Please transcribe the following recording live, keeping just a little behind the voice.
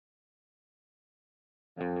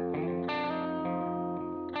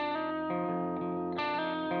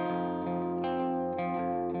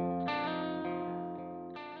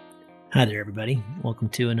Hi there, everybody. Welcome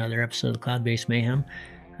to another episode of Cloud-Based Mayhem.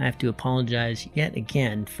 I have to apologize yet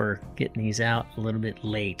again for getting these out a little bit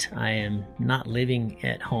late. I am not living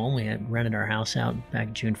at home. We had rented our house out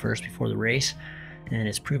back June 1st before the race, and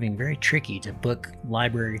it's proving very tricky to book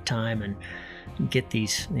library time and get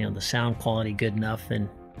these, the sound quality good enough and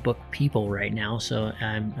book people right now. So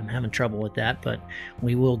I'm having trouble with that, but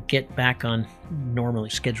we will get back on normally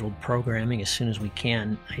scheduled programming as soon as we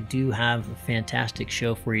can. I do have a fantastic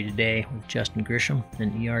show for you today with Justin Grisham,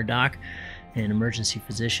 an ER doc, an emergency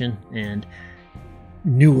physician, and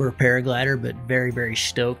newer paraglider, but very, very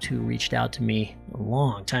stoked, who reached out to me a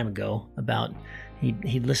long time ago about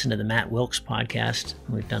he'd listened to the Matt Wilkes podcast.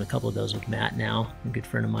 We've done a couple of those with Matt now, a good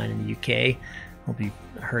friend of mine in the UK. Hope you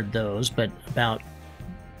heard those, but about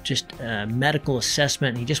just medical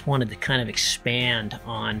assessment. He just wanted to kind of expand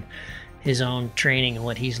on his own training and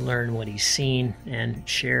what he's learned, what he's seen, and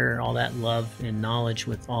share all that love and knowledge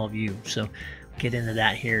with all of you. So get into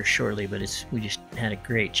that here shortly, but we just had a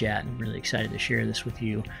great chat and really excited to share this with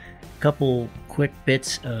you. A couple quick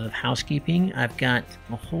bits of housekeeping. I've got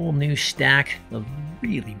a whole new stack of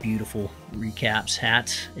really beautiful recaps,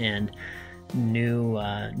 hats, and new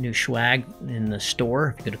swag in the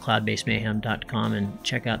store. If you go to cloudbasedmayhem.com and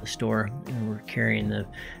check out the store, we're carrying the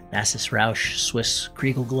Bassis Rausch Swiss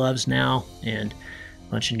Kriegel gloves now, and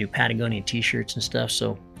a bunch of new Patagonia t-shirts and stuff.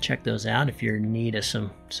 So check those out if you're in need of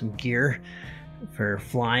some gear for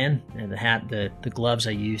flying. And the hat, the gloves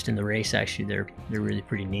I used in the race, actually they're really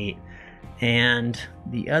pretty neat. And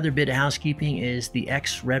the other bit of housekeeping is the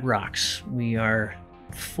X Red Rocks. We are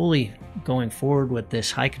fully going forward with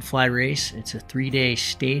this hike and fly race. It's a 3-day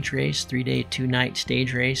stage race, 3-day 2-night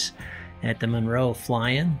stage race at the Monroe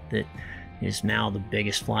Fly-In that is now the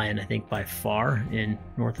biggest fly-in, I think, by far in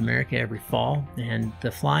North America every fall. And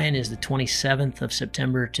the fly-in is the 27th of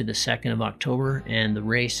September to the 2nd of October, and the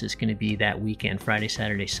race is going to be that weekend, Friday,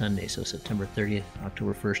 Saturday, Sunday, so September 30th,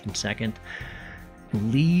 October 1st and 2nd.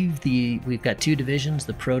 We've got two divisions,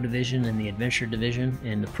 the Pro Division and the Adventure Division.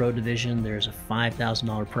 In the Pro Division, there's a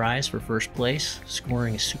 $5,000 prize for first place.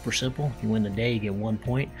 Scoring is super simple. If you win the day, you get 1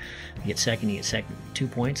 point. You get second, 2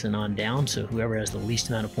 points, and on down. So whoever has the least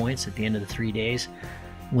amount of points at the end of the 3 days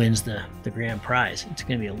wins the grand prize. It's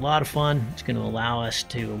going to be a lot of fun. It's going to allow us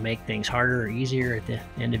to make things harder or easier at the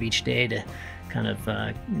end of each day to kind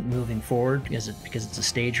of moving forward, because it's a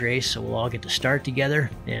stage race. So we'll all get to start together,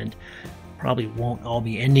 and probably won't all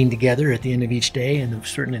be ending together at the end of each day, and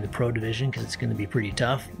certainly the Pro Division, because it's going to be pretty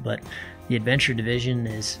tough. But the Adventure Division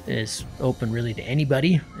is open really to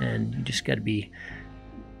anybody, and you just got to be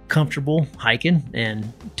comfortable hiking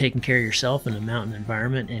and taking care of yourself in a mountain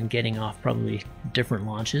environment and getting off probably different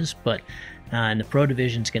launches. But and the Pro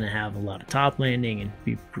Division is going to have a lot of top landing and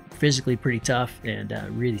be physically pretty tough and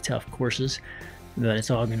really tough courses. But it's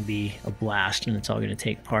all going to be a blast, and it's all going to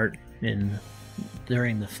take part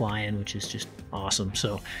during the fly-in, which is just awesome.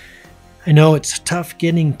 So I know it's tough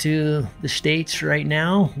getting to the States right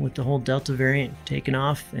now with the whole Delta variant taking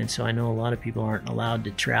off, and so I know a lot of people aren't allowed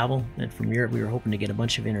to travel. And from Europe, we were hoping to get a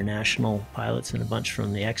bunch of international pilots and a bunch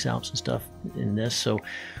from the X-Alps and stuff in this, so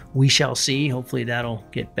we shall see. Hopefully that'll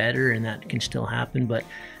get better and that can still happen. But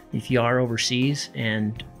if you are overseas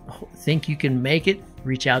and think you can make it,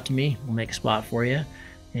 reach out to me. We'll make a spot for you.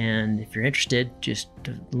 And if you're interested, just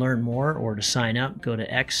to learn more or to sign up, go to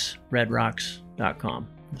xredrocks.com.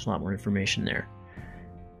 There's a lot more information there.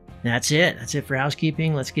 That's it. That's it for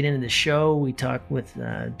housekeeping. Let's get into the show. We talk with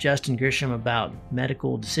Justin Grisham about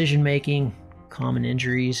medical decision-making, common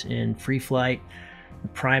injuries in free flight, the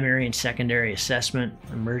primary and secondary assessment,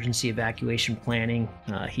 emergency evacuation planning,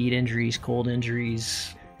 heat injuries, cold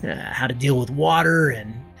injuries, how to deal with water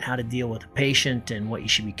and how to deal with a patient and what you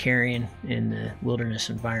should be carrying in the wilderness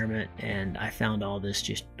environment. And I found all this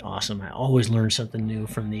just awesome. I always learn something new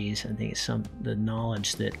from these. I think it's the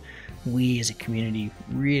knowledge that we as a community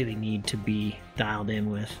really need to be dialed in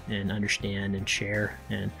with and understand and share.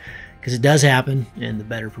 And because it does happen, and the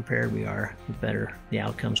better prepared we are, the better the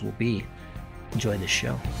outcomes will be. Enjoy this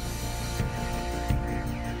show.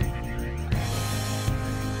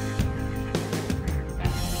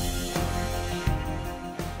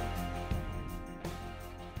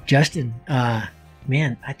 Justin,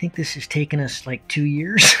 man, I think this has taken us like 2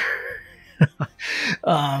 years.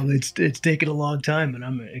 It's taken a long time, but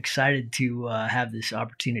I'm excited to have this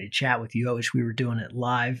opportunity to chat with you. I wish we were doing it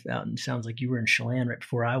live. It sounds like you were in Chelan right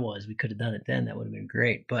before I was. We could have done it then. That would have been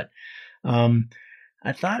great. But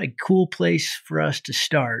I thought a cool place for us to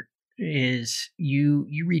start is you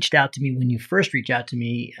reached out to me. When you first reached out to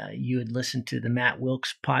me, you had listened to the Matt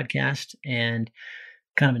Wilkes podcast and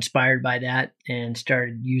kind of inspired by that and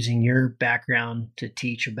started using your background to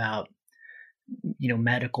teach about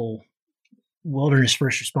medical wilderness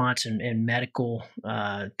first response and medical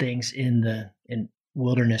things in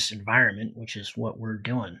wilderness environment, which is what we're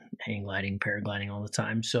doing, hang gliding, paragliding all the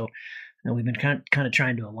time. So we've been kind of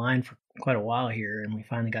trying to align for quite a while here, and we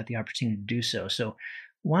finally got the opportunity to do so. So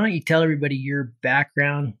why don't you tell everybody your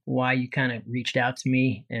background, why you kind of reached out to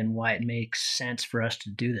me, and why it makes sense for us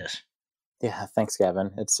to do this? Yeah, thanks,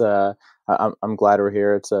 Gavin. I'm glad we're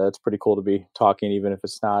here. It's pretty cool to be talking, even if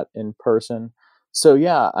it's not in person. So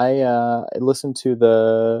yeah, I listened to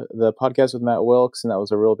the podcast with Matt Wilkes, and that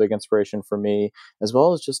was a real big inspiration for me, as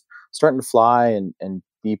well as just starting to fly and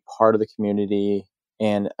be part of the community,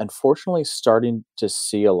 and unfortunately starting to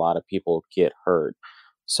see a lot of people get hurt.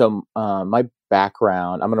 So my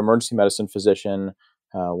background, I'm an emergency medicine physician.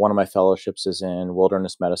 One of my fellowships is in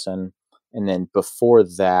wilderness medicine. And then before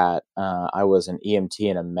that, I was an EMT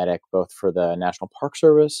and a medic, both for the National Park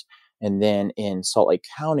Service and then in Salt Lake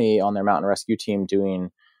County on their mountain rescue team, doing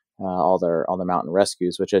all their mountain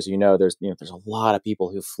rescues. Which, as you know, there's a lot of people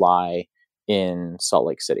who fly in Salt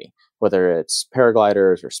Lake City, whether it's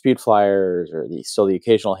paragliders or speed flyers or the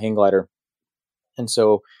occasional hang glider. And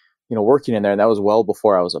so, working in there, and that was well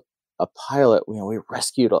before I was a pilot, we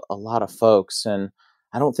rescued a lot of folks. And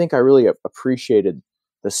I don't think I really appreciated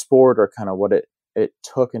the sport or kind of what it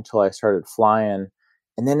took until I started flying.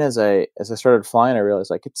 And then as I started flying, I realized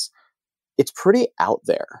like it's pretty out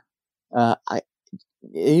there. I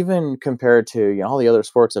Even compared to all the other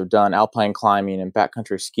sports I've done, alpine climbing and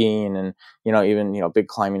backcountry skiing, and even big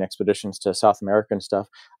climbing expeditions to South America and stuff.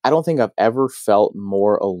 I don't think I've ever felt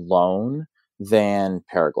more alone than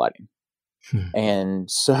paragliding. Hmm. And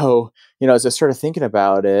so, as I started thinking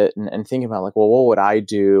about it and thinking about like, well, what would I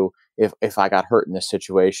do if I got hurt in this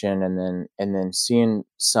situation? And then seeing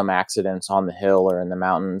some accidents on the hill or in the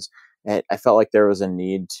mountains, I felt like there was a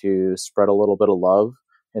need to spread a little bit of love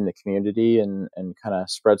in the community and kind of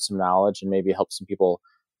spread some knowledge and maybe help some people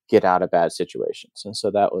get out of bad situations. And so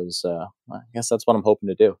that was, I guess that's what I'm hoping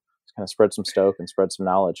to do. Kind of spread some stoke and spread some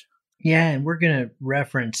knowledge. Yeah, and we're going to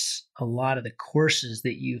reference a lot of the courses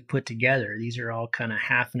that you've put together. These are all kind of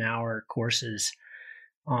half an hour courses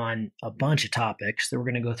on a bunch of topics that we're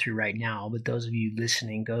going to go through right now. But those of you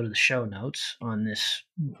listening, go to the show notes on this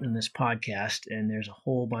in this podcast, and there's a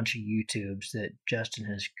whole bunch of YouTubes that Justin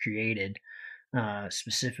has created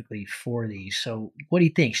specifically for these. So, what do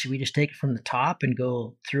you think? Should we just take it from the top and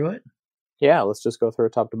go through it? Yeah, let's just go through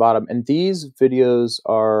it top to bottom. And these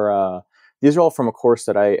are all from a course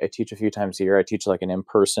that I teach a few times a year. I teach like an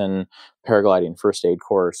in-person paragliding first aid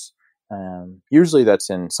course. Usually that's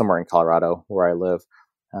in somewhere in Colorado where I live.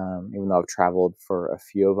 Even though I've traveled for a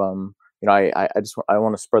few of them, I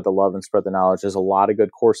want to spread the love and spread the knowledge. There's a lot of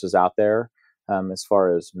good courses out there as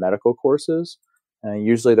far as medical courses.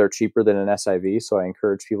 Usually they're cheaper than an SIV, so I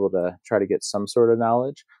encourage people to try to get some sort of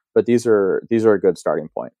knowledge. But these are a good starting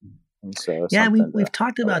point. And so Yeah, something we've to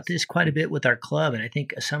talked go about with. this quite a bit with our club, and I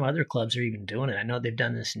think some other clubs are even doing it. I know they've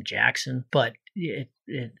done this in Jackson, but it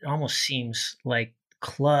almost seems like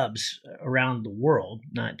clubs around the world,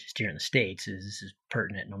 not just here in the States, is this is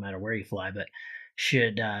pertinent no matter where you fly, but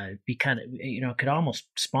should be kind of could almost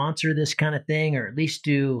sponsor this kind of thing, or at least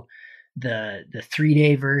do the 3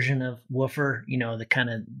 day version of Woofer, the kind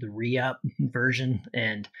of the re-up version,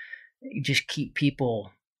 and just keep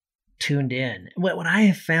people tuned in. What I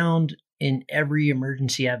have found in every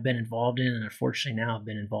emergency I've been involved in, and unfortunately now I've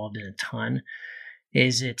been involved in a ton,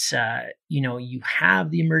 is it's you have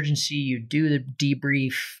the emergency, you do the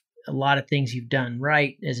debrief, a lot of things you've done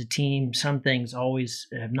right as a team. Some things always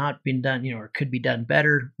have not been done, or could be done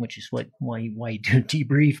better, which is why you do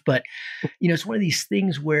debrief. But it's one of these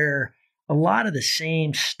things where a lot of the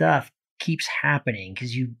same stuff keeps happening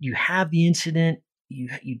because you have the incident,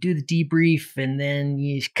 you do the debrief, and then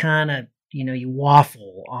you kind of you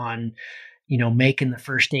waffle on making the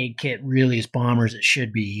first aid kit really as bomber as it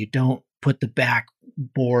should be. You don't put the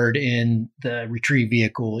backboard in the retrieve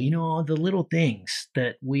vehicle. All the little things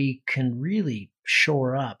that we can really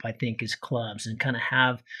shore up, I think, as clubs, and kind of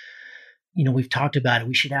have we've talked about it.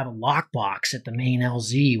 We should have a lockbox at the main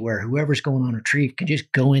LZ where whoever's going on retrieve can just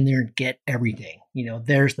go in there and get everything.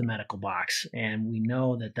 There's the medical box, and we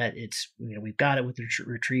know that it's we've got it with the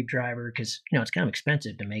retrieve driver because it's kind of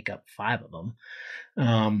expensive to make up 5 of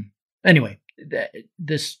them. Anyway,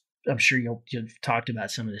 this I'm sure you've talked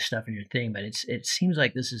about some of this stuff in your thing, but it seems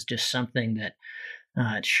like this is just something that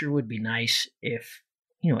it sure would be nice if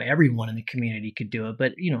everyone in the community could do it.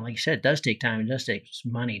 But like you said, it does take time. It does take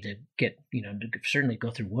some money to get to certainly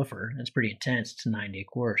go through Woofer. It's pretty intense. It's a 9-day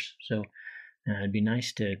course, so it'd be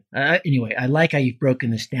nice to. Anyway, I like how you've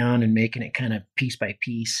broken this down and making it kind of piece by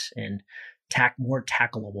piece and more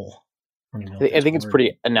tackleable. when he I built think I this think it's board.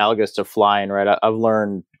 pretty analogous to flying, right? I've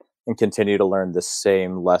learned and continue to learn the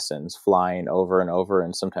same lessons flying over and over,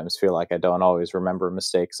 and sometimes feel like I don't always remember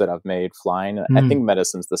mistakes that I've made flying. And I think Mm,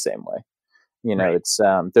 medicine's the same way. right. It's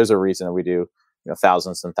there's a reason that we do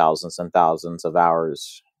thousands and thousands and thousands of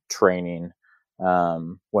hours training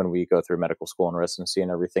when we go through medical school and residency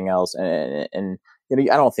and everything else. And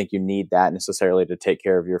I don't think you need that necessarily to take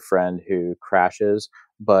care of your friend who crashes,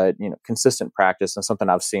 but consistent practice, and something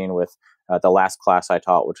I've seen with the last class I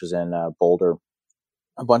taught, which was in Boulder.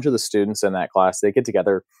 A bunch of the students in that class, they get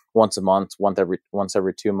together once a month, once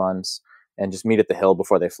every 2 months, and just meet at the hill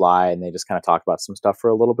before they fly, and they just kind of talk about some stuff for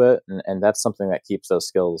a little bit, and that's something that keeps those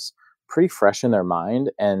skills pretty fresh in their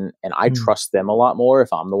mind, and I Mm, trust them a lot more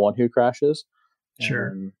if I'm the one who crashes,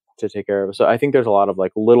 sure. to take care of it. So I think there's a lot of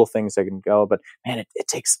like little things that can go, but man,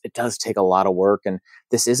 it does take a lot of work, and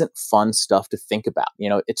this isn't fun stuff to think about.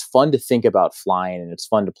 It's fun to think about flying, and it's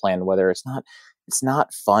fun to plan weather. It's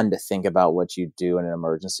not fun to think about what you do in an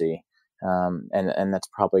emergency, and that's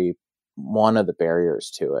probably one of the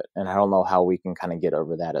barriers to it. And I don't know how we can kind of get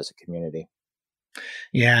over that as a community.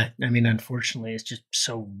 Yeah, I mean, unfortunately, it's just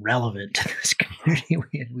so relevant to this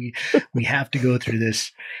community. We have to go through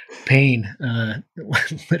this pain,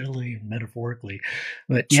 literally and metaphorically.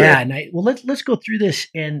 But yeah, Sure. and let's go through this.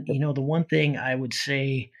 And the one thing I would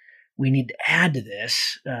say we need to add to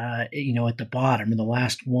this, at the bottom, in the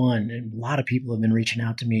last one, and a lot of people have been reaching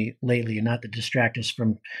out to me lately, and not to distract us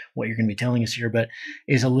from what you're going to be telling us here, but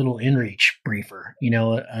is a little inReach briefer.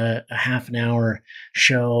 A half an hour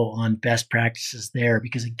show on best practices there,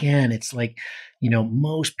 because again, it's like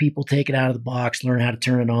most people take it out of the box, learn how to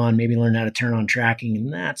turn it on, maybe learn how to turn on tracking,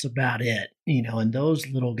 and that's about it. And those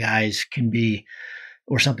little guys can be,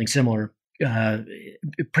 or something similar, uh,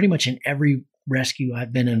 pretty much in every rescue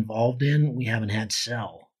I've been involved in, we haven't had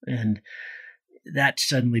cell, and that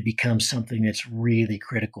suddenly becomes something that's really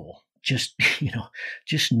critical. Just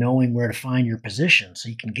just knowing where to find your position so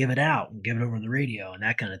you can give it out and give it over the radio and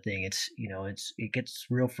that kind of thing. It gets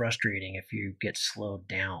real frustrating if you get slowed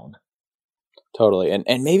down. Totally.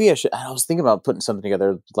 And maybe I was thinking about putting something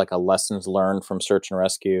together like a lessons learned from search and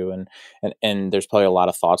rescue, and there's probably a lot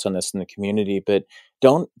of thoughts on this in the community, but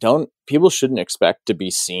don't people shouldn't expect to be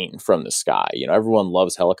seen from the sky. Everyone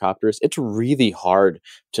loves helicopters. It's really hard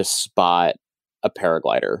to spot a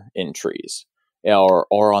paraglider in trees,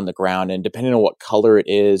 or on the ground, and depending on what color it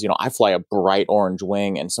is, I fly a bright orange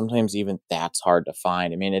wing, and sometimes even that's hard to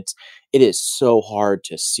find. I mean, it is so hard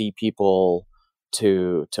to see people,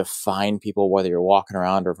 to find people, whether you're walking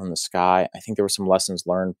around or from the sky. I think there were some lessons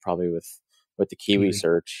learned probably with the Kiwi Kiwi.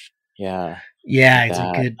 search. Yeah, Yeah, with it's a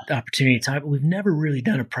that. good opportunity to talk, but we've never really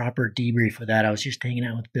done a proper debrief with that. I was just hanging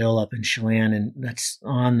out with Bill up in Chelan, and that's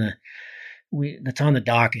on the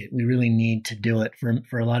docket. We really need to do it.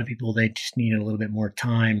 For a lot of people, they just need a little bit more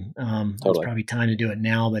time. It's Totally. probably time to do it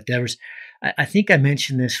now. But I think I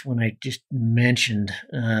mentioned this when I just mentioned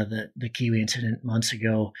the Kiwi incident months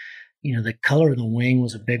ago. The color of the wing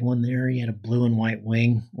was a big one there. He had a blue and white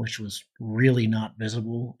wing, which was really not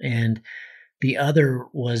visible. And the other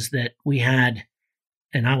was that we had,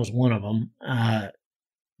 and I was one of them,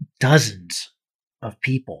 dozens of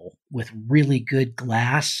people with really good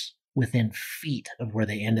glass within feet of where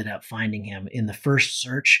they ended up finding him in the first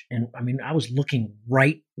search. And I mean, I was looking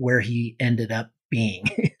right where he ended up being,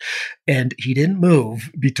 and he didn't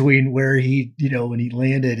move between where when he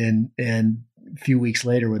landed and a few weeks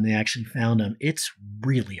later when they actually found him. It's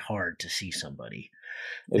really hard to see somebody,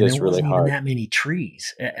 It and there is really wasn't even hard. that many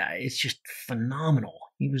trees. It's just phenomenal.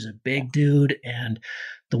 He was a big dude, and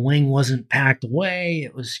the wing wasn't packed away.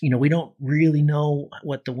 It was, we don't really know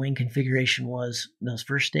what the wing configuration was those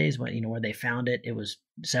first days, but where they found it, it was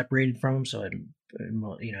separated from them, so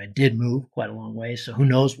it did move quite a long way. So who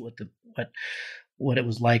knows what it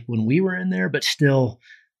was like when we were in there, but still,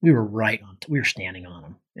 we were standing on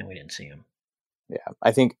him, and we didn't see him. Yeah,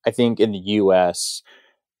 I think in the U.S.,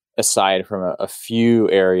 aside from a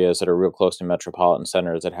few areas that are real close to metropolitan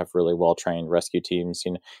centers that have really well trained rescue teams,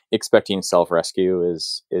 expecting self rescue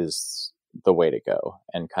is the way to go,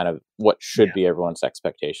 and kind of what should Yeah. be everyone's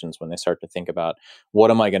expectations when they start to think about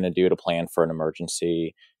what am I going to do to plan for an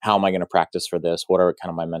emergency? How am I going to practice for this? What are kind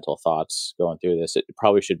of my mental thoughts going through this? It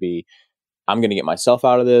probably should be I'm going to get myself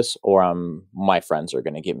out of this, or my friends are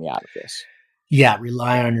going to get me out of this. Yeah,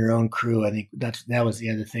 rely on your own crew. I think that was the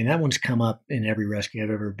other thing. That one's come up in every rescue I've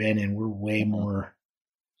ever been in. Hmm.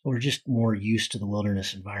 We're just more used to the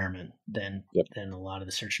wilderness environment than Yep. a lot of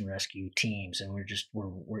the search and rescue teams, and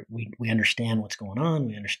we understand what's going on.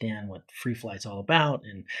 We understand what free flight's all about,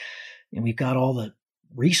 and we've got all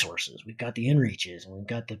resources. We've got the inReaches, and we've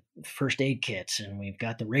got the first aid kits, and we've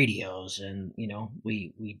got the radios, and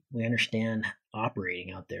we understand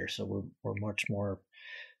operating out there. So we're much more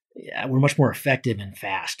effective and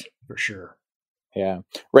fast for sure. Yeah,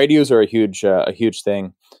 radios are a huge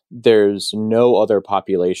thing. There's no other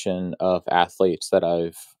population of athletes that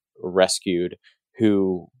I've rescued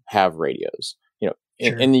who have radios.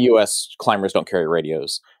 Sure. In the U.S., climbers don't carry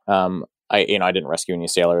radios. I didn't rescue any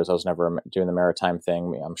sailors. I was never doing the maritime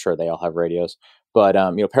thing. I'm sure they all have radios, but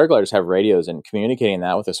paragliders have radios, and communicating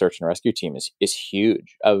that with a search and rescue team is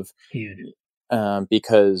huge. Huge.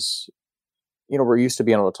 Because we're used to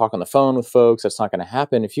being able to talk on the phone with folks. That's not going to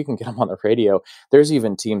happen. If you can get them on the radio, there's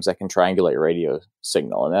even teams that can triangulate radio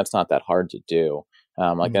signal, and that's not that hard to do.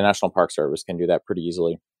 Like the National Park Service can do that pretty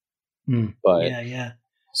easily. But yeah.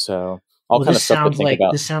 So all kind of stuff to think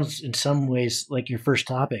about. This sounds in some ways like your first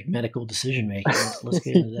topic, medical decision making. Let's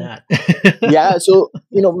get into that. Yeah. So,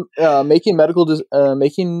 making medical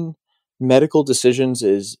decisions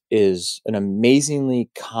is an amazingly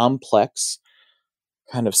complex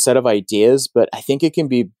kind of set of ideas, but I think it can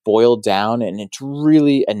be boiled down, and it's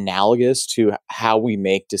really analogous to how we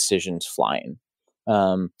make decisions flying.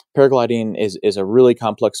 Paragliding is a really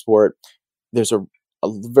complex sport. There's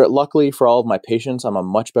luckily for all of my patients, I'm a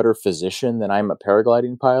much better physician than I'm a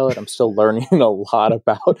paragliding pilot. I'm still learning a lot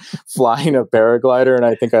about flying a paraglider, and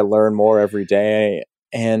I think I learn more every day.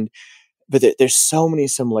 But there's so many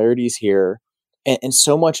similarities here. And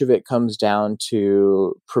so much of it comes down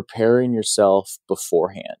to preparing yourself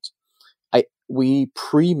beforehand. We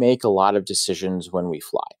pre-make a lot of decisions when we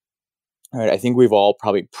fly. All right, I think we've all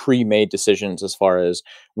probably pre-made decisions as far as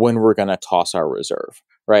when we're going to toss our reserve.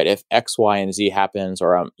 Right, if X, Y, and Z happens,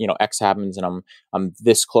 or X happens, and I'm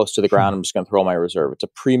this close to the ground, I'm just going to throw my reserve. It's a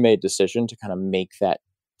pre-made decision to kind of make that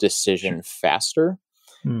decision faster.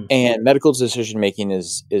 And medical decision making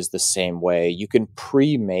is the same way. You can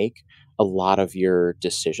pre-make a lot of your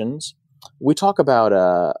decisions. We talk about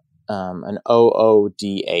an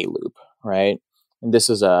OODA loop, right? And this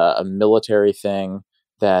is a military thing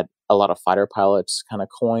that a lot of fighter pilots kind of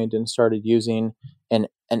coined and started using. And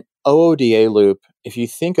an OODA loop, if you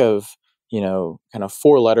think of, kind of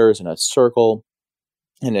 4 letters in a circle,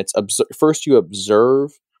 and it's first you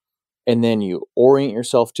observe, and then you orient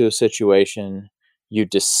yourself to a situation, you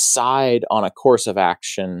decide on a course of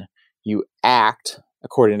action, you act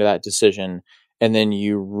according to that decision, and then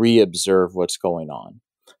you re-observe what's going on.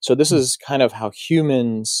 So this is kind of how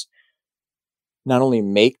humans not only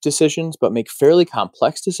make decisions, but make fairly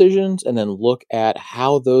complex decisions, and then look at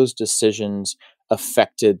how those decisions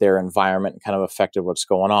affected their environment and kind of affected what's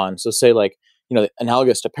going on. So say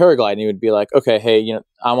analogous to paragliding, you would be like, okay, hey,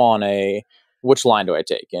 I'm on which line do I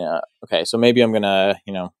take? Okay, so maybe I'm going to,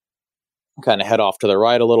 kind of head off to the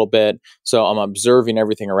right a little bit. So I'm observing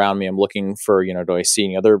everything around me. I'm looking for, do I see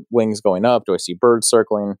any other wings going up? Do I see birds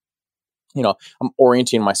circling? I'm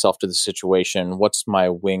orienting myself to the situation. What's my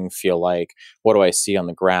wing feel like? What do I see on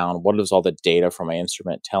the ground? What is all the data from my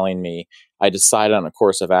instrument telling me? I decide on a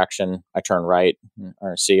course of action. I turn right,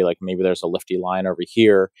 or see maybe there's a lifty line over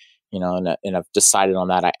here, and I've decided on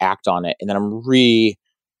that. I act on it, and then I'm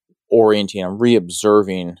re-orienting. I'm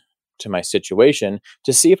re-observing to my situation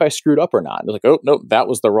to see if I screwed up or not. Like, oh, no, that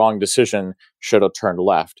was the wrong decision. Should have turned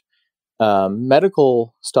left.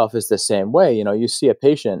 Medical stuff is the same way. You see a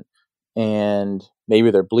patient and maybe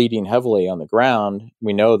they're bleeding heavily on the ground.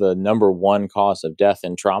 We know the number one cause of death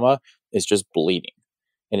in trauma is just bleeding.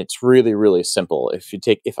 And it's really, really simple. If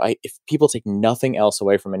people take nothing else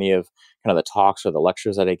away from any of kind of the talks or the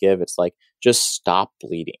lectures that I give, it's like, just stop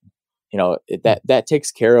bleeding. That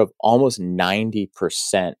takes care of almost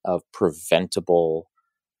 90% of preventable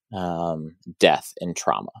death in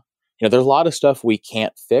trauma. There's a lot of stuff we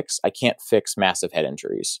can't fix. I can't fix massive head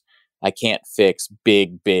injuries. I can't fix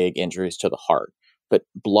big injuries to the heart. But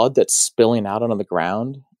blood that's spilling out onto the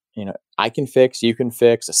ground, I can fix, you can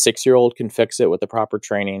fix, a 6-year-old can fix it with the proper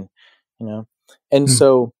training, And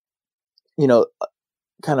so,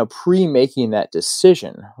 kind of pre-making that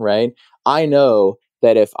decision, right? I know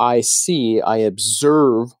that if I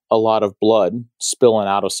observe a lot of blood spilling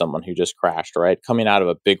out of someone who just crashed, right? Coming out of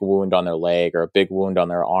a big wound on their leg or a big wound on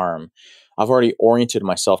their arm. I've already oriented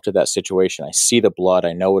myself to that situation. I see the blood.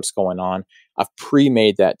 I know what's going on. I've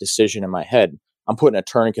pre-made that decision in my head. I'm putting a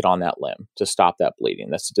tourniquet on that limb to stop that bleeding.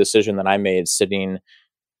 That's a decision that I made sitting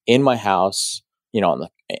in my house,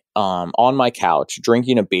 on my couch,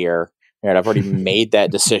 drinking a beer. Right, I've already made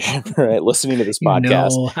that decision, right? Listening to this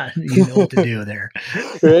podcast. You know what to do there.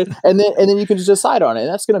 Right? And then you can just decide on it. And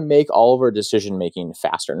that's going to make all of our decision making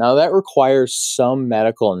faster. Now that requires some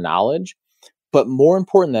medical knowledge, But more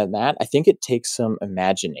important than that, I think it takes some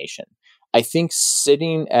imagination. I think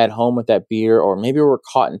sitting at home with that beer, or maybe we're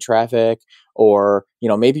caught in traffic, or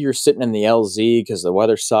maybe you're sitting in the LZ because the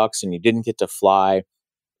weather sucks and you didn't get to fly.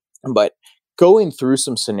 But going through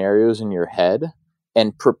some scenarios in your head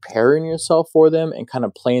and preparing yourself for them and kind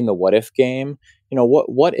of playing the what if game.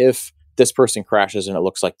 What if this person crashes and it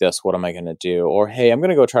looks like this? What am I going to do? Or, hey, I'm going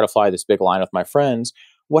to go try to fly this big line with my friends.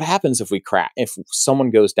 What happens if we crash? If someone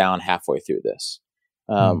goes down halfway through this?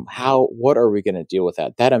 Mm. What are we going to deal with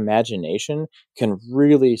that? That imagination can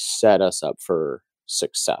really set us up for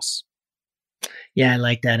success. Yeah, I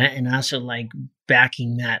like that. And I also like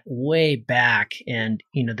backing that way back. And,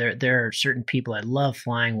 there are certain people I love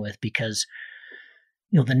flying with because,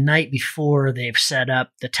 the night before they've set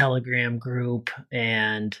up the Telegram group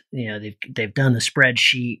and, they've done the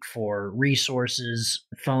spreadsheet for resources,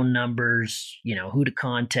 phone numbers, who to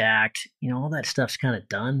contact, all that stuff's kind of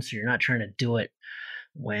done. So you're not trying to do it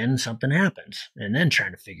when something happens and then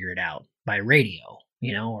trying to figure it out by radio,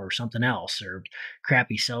 or something else, or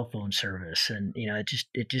crappy cell phone service. And,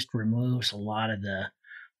 it just removes a lot of the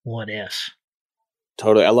what ifs.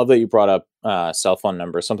 Totally. I love that you brought up cell phone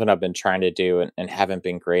numbers. Something I've been trying to do and haven't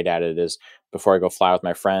been great at it is before I go fly with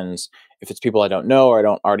my friends, if it's people I don't know or I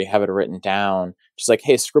don't already have it written down, just like,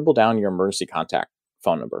 hey, scribble down your emergency contact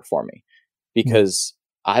phone number for me. Because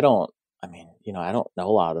I don't know a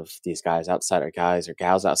lot of these guys or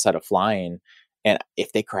gals outside of flying. And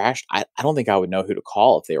if they crashed, I don't think I would know who to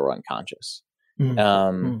call if they were unconscious.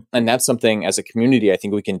 And that's something as a community, I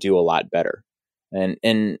think we can do a lot better.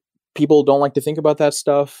 And people don't like to think about that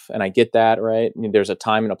stuff. And I get that, right? I mean, there's a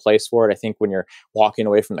time and a place for it. I think when you're walking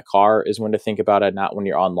away from the car is when to think about it, not when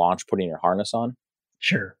you're on launch, putting your harness on.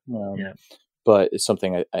 Sure. Yeah. But it's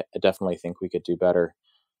something I definitely think we could do better.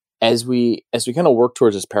 As we kind of work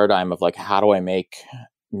towards this paradigm of like, how do I make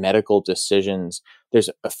medical decisions? There's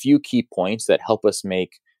a few key points that help us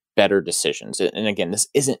make better decisions. And again, this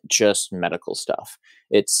isn't just medical stuff.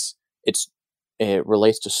 It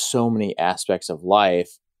relates to so many aspects of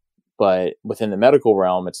life, but within the medical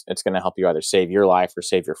realm, it's going to help you either save your life or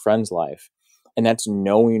save your friend's life. And that's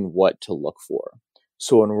knowing what to look for.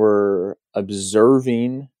 So when we're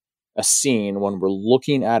observing a scene, when we're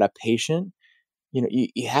looking at a patient,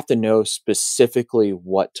 you have to know specifically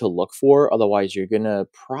what to look for. Otherwise, you're going to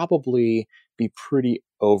probably be pretty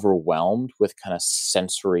overwhelmed with kind of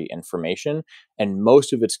sensory information, and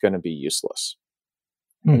most of it's going to be useless.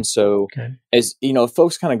 And so, as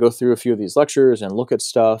folks kind of go through a few of these lectures and look at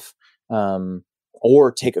stuff,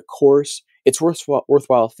 or take a course, it's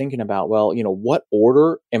worthwhile thinking about, well, what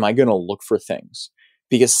order am I going to look for things?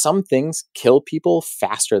 Because some things kill people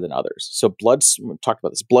faster than others. So we talked about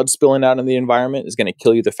this, blood spilling out in the environment is going to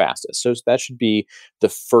kill you the fastest. So that should be the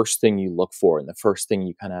first thing you look for and the first thing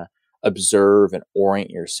you kind of observe and orient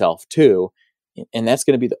yourself to. And that's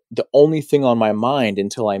going to be the only thing on my mind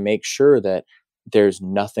until I make sure that there's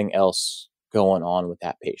nothing else going on with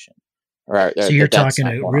that patient. Right. So you're talking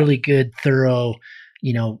a really good, thorough,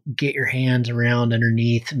 get your hands around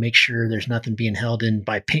underneath, make sure there's nothing being held in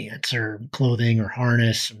by pants or clothing or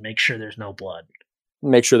harness, and make sure there's no blood.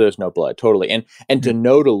 Make sure there's no blood. Totally. And to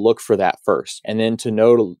know to look for that first. And then to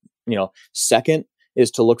know to, second is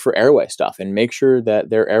to look for airway stuff and make sure that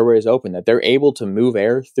their airway is open, that they're able to move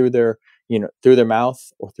air through their mouth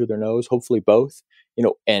or through their nose, hopefully both,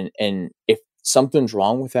 and if something's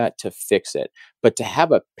wrong with that, to fix it. But to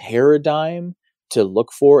have a paradigm to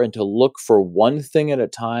look for and to look for one thing at a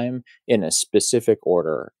time in a specific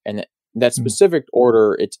order. And that specific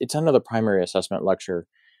order, it's another primary assessment lecture.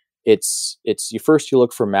 It's you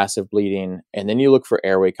look for massive bleeding, and then you look for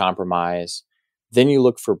airway compromise. Then you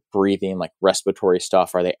look for breathing, like respiratory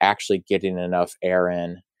stuff. Are they actually getting enough air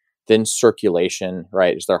in? Then circulation,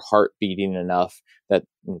 right? Is their heart beating enough that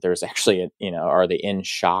there's actually are they in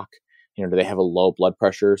shock? Do they have a low blood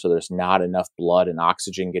pressure? So there's not enough blood and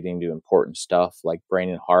oxygen getting to important stuff like brain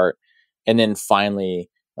and heart. And then finally,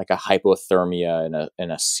 like a hypothermia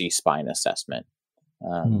and a C-spine assessment.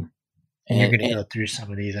 And you're going to go through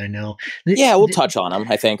some of these, I know. Yeah, we'll touch on them,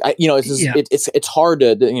 I think. It's hard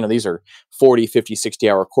to, these are 40, 50,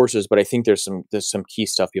 60-hour courses, but I think there's some key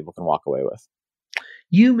stuff people can walk away with.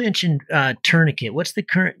 You mentioned tourniquet. What's the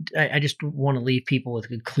current? I just want to leave people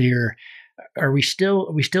with a clear. Are we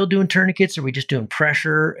still doing tourniquets? Are we just doing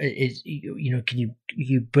pressure? Can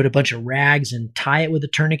you put a bunch of rags and tie it with a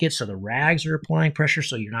tourniquet so the rags are applying pressure?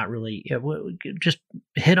 So you're not really just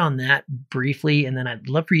hit on that briefly, and then I'd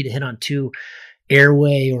love for you to hit on too,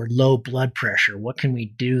 airway or low blood pressure. What can we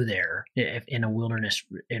do there in a wilderness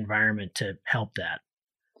environment to help that?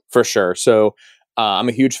 For sure. So I'm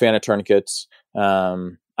a huge fan of tourniquets.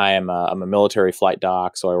 I'm a military flight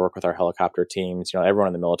doc, so I work with our helicopter teams. Everyone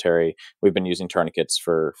in the military, we've been using tourniquets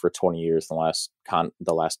for 20 years, the last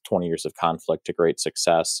 20 years of conflict to great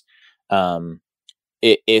success.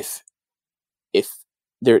 If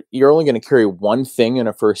you're only going to carry one thing in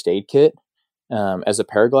a first aid kit, as a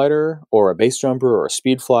paraglider or a base jumper or a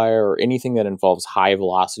speed flyer or anything that involves high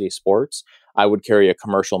velocity sports, I would carry a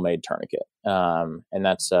commercial made tourniquet. And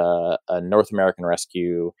that's a North American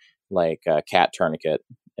Rescue, like cat tourniquet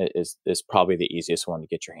is probably the easiest one to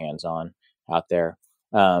get your hands on out there.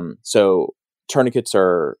 So tourniquets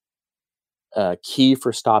are key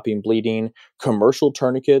for stopping bleeding. Commercial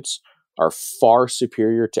tourniquets are far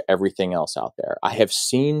superior to everything else out there. I have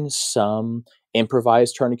seen some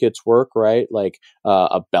improvised tourniquets work, right? Like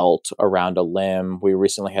a belt around a limb. We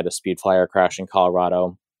recently had a speed flyer crash in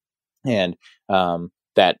Colorado, and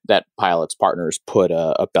that pilot's partners put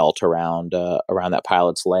a belt around that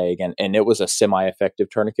pilot's leg, and it was a semi-effective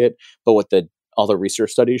tourniquet. But what all the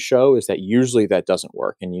research studies show is that usually that doesn't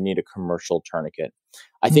work, and you need a commercial tourniquet.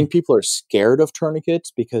 I think people are scared of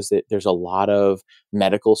tourniquets because there's a lot of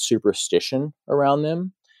medical superstition around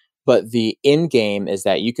them. But the end game is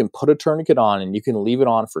that you can put a tourniquet on and you can leave it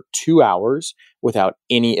on for 2 hours without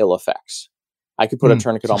any ill effects. I could put a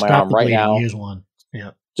tourniquet on my arm right now. Use one.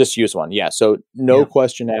 Yeah. Just use one. Yeah. So no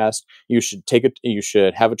question asked. You should you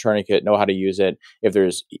should have a tourniquet, know how to use it. If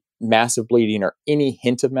there's massive bleeding or any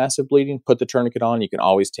hint of massive bleeding, put the tourniquet on. You can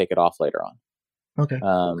always take it off later on. Okay.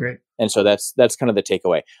 Great. And so that's kind of the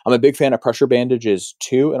takeaway. I'm a big fan of pressure bandages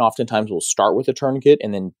too. And oftentimes we'll start with a tourniquet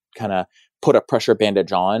and then kind of put a pressure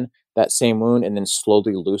bandage on that same wound and then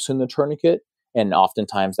slowly loosen the tourniquet. And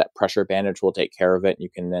oftentimes that pressure bandage will take care of it. You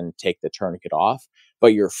can then take the tourniquet off.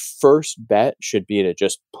 But your first bet should be to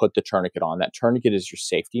just put the tourniquet on. That tourniquet is your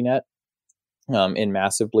safety net in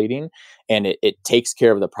massive bleeding. And it takes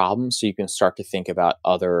care of the problem so you can start to think about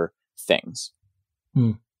other things.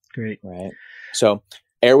 Great. Right. So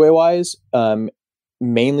airway-wise,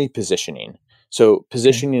 mainly positioning. So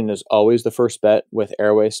positioning is always the first bet with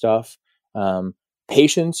airway stuff.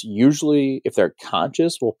 Patients usually, if they're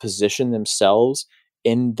conscious, will position themselves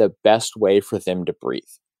in the best way for them to breathe.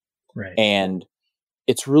 Right. And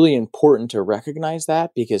it's really important to recognize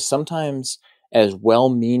that, because sometimes as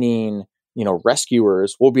well-meaning,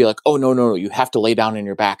 rescuers will be like, oh, no, you have to lay down on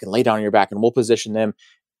your back, and we'll position them.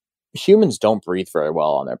 Humans don't breathe very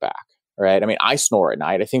well on their back. Right. I mean, I snore at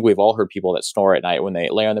night. I think we've all heard people that snore at night when they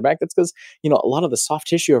lay on their back. That's because, a lot of the soft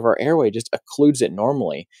tissue of our airway just occludes it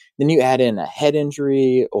normally. Then you add in a head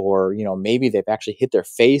injury, or, maybe they've actually hit their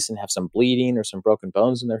face and have some bleeding or some broken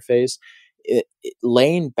bones in their face.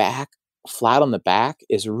 Laying back flat on the back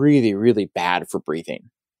is really, really bad for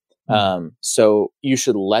breathing. So you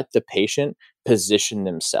should let the patient position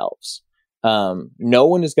themselves. No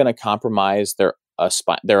one is going to compromise their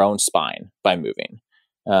own spine by moving.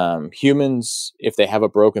 Humans, if they have a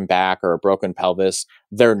broken back or a broken pelvis,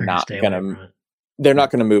 they're not going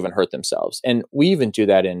to move and hurt themselves. And we even do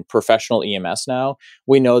that in professional EMS now.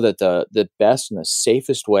 We know that the best and the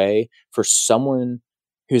safest way for someone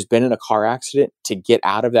who's been in a car accident to get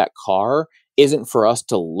out of that car isn't for us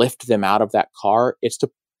to lift them out of that car. It's to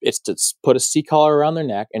put a C-collar around their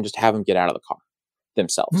neck and just have them get out of the car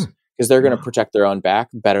themselves, because they're going to protect their own back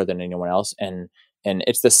better than anyone else. And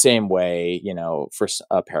it's the same way, for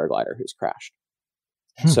a paraglider who's crashed.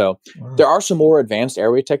 So there are some more advanced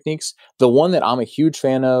airway techniques. The one that I'm a huge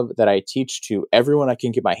fan of, that I teach to everyone I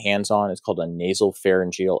can get my hands on, is called a nasal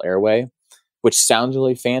pharyngeal airway, which sounds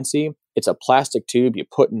really fancy. It's a plastic tube you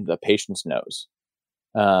put in the patient's nose.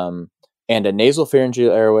 And a nasal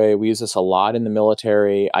pharyngeal airway, we use this a lot in the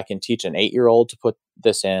military. I can teach an 8-year-old to put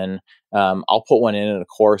this in. I'll put one in a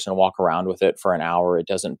course and walk around with it for an hour. It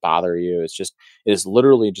doesn't bother you. It is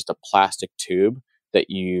literally just a plastic tube that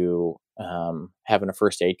you have in a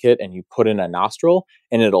first aid kit, and you put in a nostril,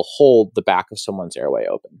 and it'll hold the back of someone's airway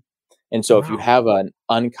open. And so if you have an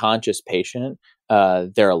unconscious patient,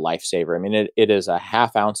 they're a lifesaver. I mean, it is a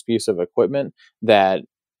half-ounce piece of equipment that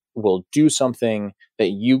will do something that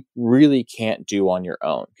you really can't do on your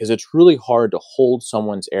own, because it's really hard to hold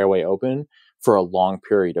someone's airway open for a long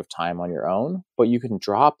period of time on your own. But you can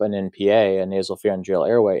drop an NPA, a nasal pharyngeal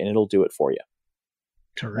airway, and it'll do it for you.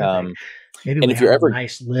 Terrific. Maybe we have a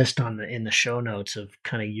nice list in the show notes of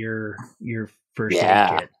kind of your first aid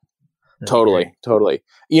kit. That's totally.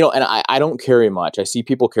 And I don't carry much. I see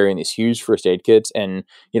people carrying these huge first aid kits, and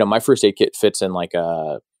my first aid kit fits in like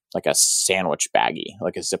a sandwich baggie,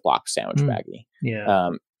 like a Ziploc sandwich baggie. Yeah.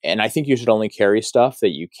 And I think you should only carry stuff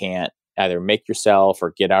that you can't either make yourself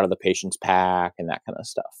or get out of the patient's pack and that kind of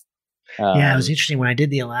stuff. Yeah, it was interesting when I did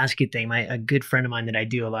the Alaska thing. A good friend of mine that I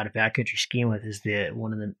do a lot of backcountry skiing with is the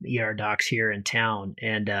one of the ER docs here in town,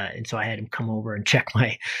 and so I had him come over and check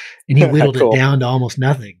and he whittled it Cool. down to almost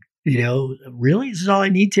nothing. Really, this is all I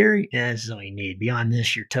need, Terry? Yeah, this is all you need. Beyond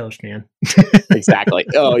this, you're toast, man. Exactly.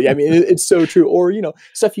 Oh, yeah. I mean, it's so true. Or,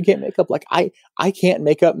 stuff you can't make up. Like I can't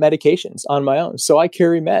make up medications on my own. So I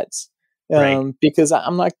carry meds, Right. because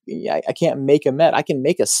I'm not, I can't make a med. I can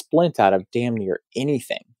make a splint out of damn near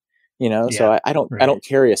anything, so Yeah. I Right. don't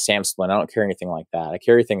carry a Sam splint. I don't carry anything like that. I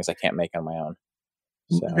carry things I can't make on my own.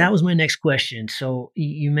 That So, was my next question. So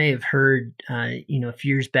you may have heard, a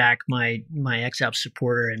few years back, my ex-Alps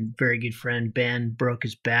supporter and very good friend Ben broke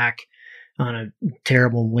his back on a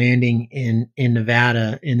terrible landing in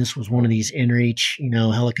Nevada, and this was one of these inReach,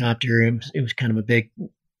 helicopter. It was kind of a big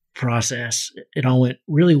process. It all went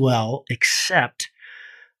really well, except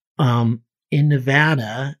in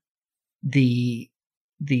Nevada, the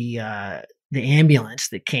the uh, the ambulance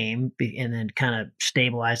that came and then kind of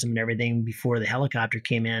stabilized them and everything before the helicopter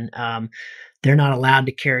came in. They're not allowed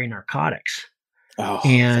to carry narcotics, oh, that's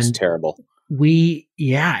and terrible.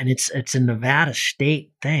 and it's a Nevada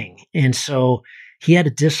state thing, and so he had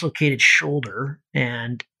a dislocated shoulder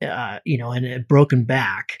and and a broken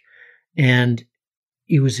back, and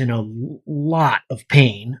he was in a lot of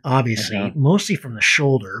pain, obviously, Hmm. mostly from the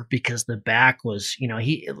shoulder because the back was,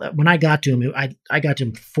 when I got to him, I got to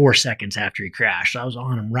him 4 seconds after he crashed. So I was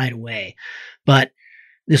on him right away. But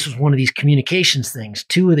this was one of these communications things.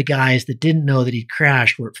 Two of the guys that didn't know that he'd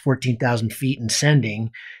crashed were at 14,000 feet and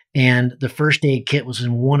sending, and the first aid kit was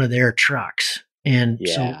in one of their trucks. And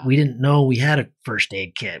so Yeah. we didn't know we had a first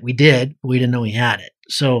aid kit. We did, but we didn't know we had it.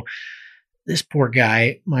 So this poor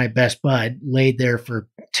guy, my best bud, laid there for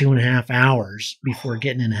 2.5 hours before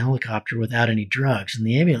getting in a helicopter without any drugs. And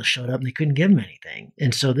the ambulance showed up and they couldn't give him anything.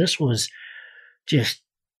 And so this was just,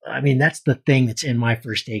 I mean, that's the thing that's in my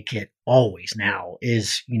first aid kit always now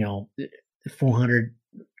is, 400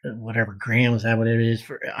 whatever grams, is that what it is,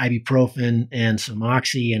 for ibuprofen and some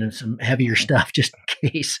oxy and some heavier stuff just in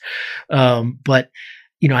case. But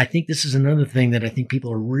I think this is another thing that I think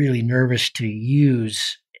people are really nervous to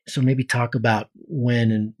use. So maybe talk about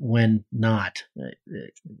when and when not.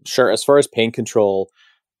 Sure. As far as pain control,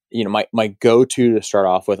 my go-to to start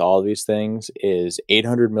off with all of these things is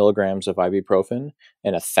 800 milligrams of ibuprofen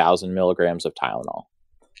and 1,000 milligrams of Tylenol.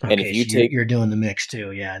 And if Okay, you so you're take, you're doing the mix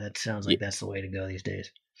too. Yeah, that sounds y- like that's the way to go these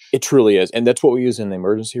days. it truly is, and that's what we use in the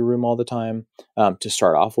emergency room all the time, to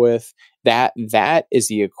start off with. That is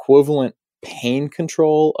the equivalent pain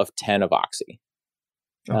control of 10 of oxy,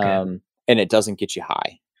 Okay. and it doesn't get you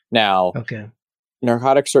high. Now, Okay.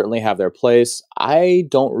 narcotics certainly have their place. I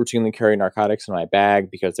don't routinely carry narcotics in my bag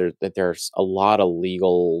because there's a lot of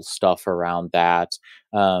legal stuff around that.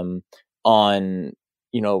 On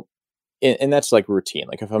you know, and that's like routine.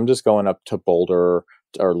 Like if I'm just going up to Boulder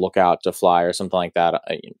or Lookout to fly or something like that,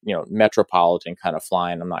 metropolitan kind of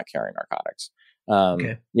flying, I'm not carrying narcotics.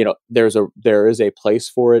 Okay. There is a place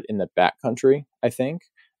for it in the backcountry, I think.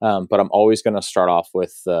 But I'm always going to start off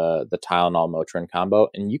with the Tylenol Motrin combo,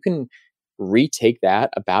 and you can retake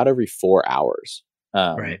that about every 4 hours,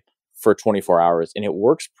 Right. for 24 hours, and it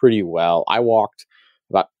works pretty well. I walked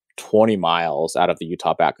about 20 miles out of the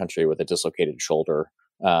Utah backcountry with a dislocated shoulder,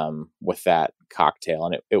 with that cocktail,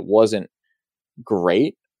 and it wasn't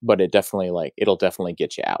great, but it'll definitely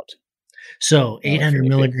get you out, So if 800 you need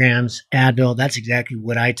to. milligrams Advil. That's exactly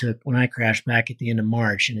what I took when I crashed back at the end of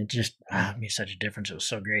March, and it just made such a difference. It was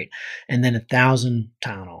so great. And then 1,000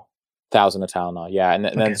 Tylenol. 1,000 of Tylenol, yeah, and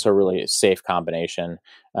Okay. that's a really safe combination.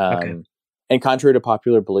 Okay. And contrary to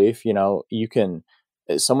popular belief, you can,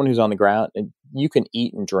 as someone who's on the ground, and you can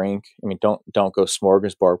eat and drink. I mean, don't go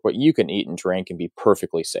smorgasbord, but you can eat and drink and be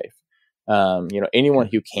perfectly safe. Anyone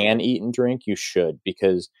Okay. who can eat and drink, you should,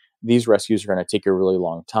 because these rescues are going to take a really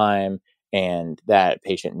long time, and that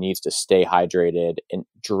patient needs to stay hydrated. And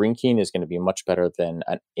drinking is going to be much better than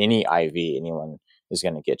any IV anyone is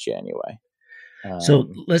going to get you anyway. So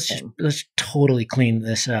And let's totally clean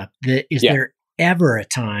this up. Is yeah, there ever a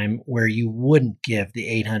time where you wouldn't give the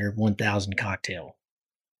 800 1,000 cocktail?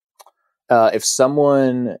 if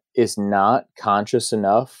someone is not conscious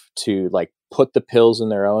enough to like put the pills in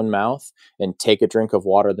their own mouth and take a drink of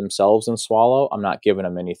water themselves and swallow, I'm not giving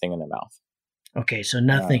them anything in their mouth. Okay, so Uh,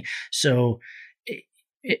 nothing. So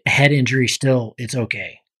head injury still, it's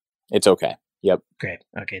okay. it's okay. Yep. Great.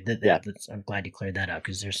 Okay, Yeah. I'm glad you cleared that up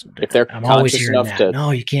because If they're I'm always conscious hearing enough that. to,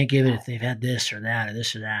 No, you can't give it if they've had this or that or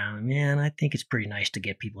this or that. Man, I think it's pretty nice to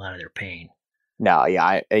get people out of their pain. No,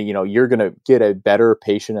 yeah, you're going to get a better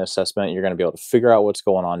patient assessment. You're going to be able to figure out what's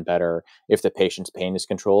going on better if the patient's pain is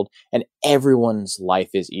controlled, and everyone's life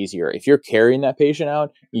is easier. If you're carrying that patient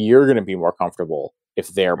out, you're going to be more comfortable if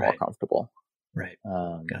they're more Right. comfortable. Right.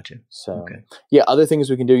 Gotcha. So, Okay. yeah, other things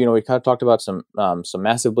we can do. We kind of talked about some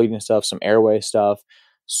massive bleeding stuff, some airway stuff.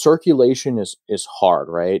 Circulation is hard,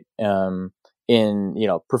 right?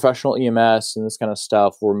 In professional EMS and this kind of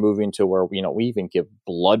stuff, we're moving to where we even give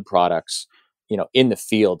blood products in the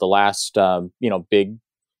field. The last big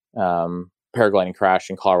paragliding crash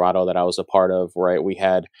in Colorado that I was a part of, right, we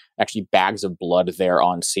had actually bags of blood there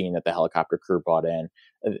on scene that the helicopter crew brought in.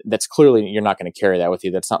 That's clearly, you're not going to carry that with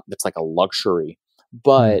you. That's like a luxury.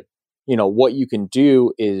 But what you can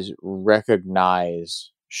do is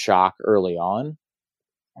recognize shock early on.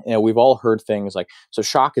 We've all heard things like, so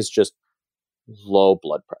shock is just low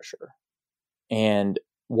blood pressure. And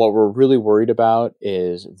what we're really worried about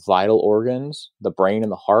is vital organs, the brain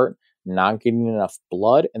and the heart, not getting enough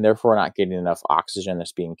blood, and therefore not getting enough oxygen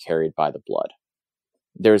that's being carried by the blood.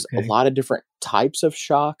 There's a lot of different types of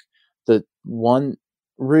shock. The one,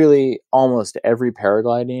 really almost every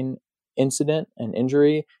paragliding incident and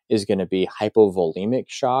injury is going to be hypovolemic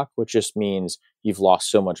shock, which just means you've lost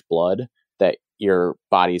so much blood that your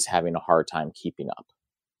body's having a hard time keeping up,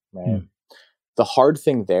 right? The hard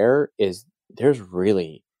thing there is there's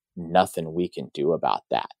really nothing we can do about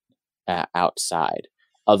that outside,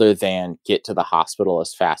 other than get to the hospital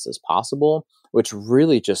as fast as possible, which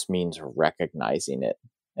really just means recognizing it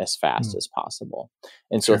as fast as possible.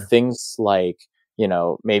 And so things like,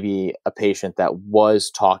 maybe a patient that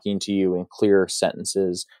was talking to you in clear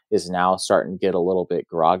sentences is now starting to get a little bit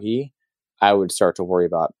groggy. I would start to worry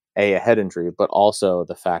about a head injury, but also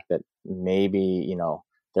the fact that maybe,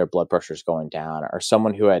 their blood pressure is going down, or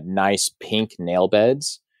someone who had nice pink nail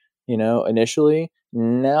beds, initially,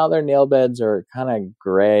 now their nail beds are kind of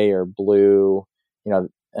gray or blue.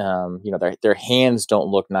 Their hands don't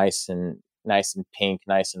look nice and pink,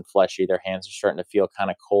 nice and fleshy. Their hands are starting to feel kind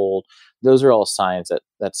of cold. Those are all signs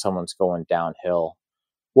that someone's going downhill.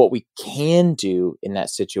 What we can do in that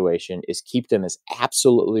situation is keep them as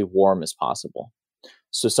absolutely warm as possible.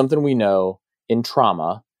 So something we know in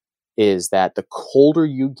trauma is that the colder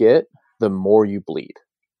you get, the more you bleed.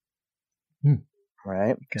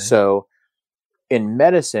 Right? Okay. So in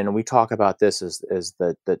medicine, we talk about this as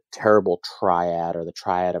the terrible triad, or the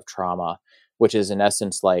triad of trauma, which is in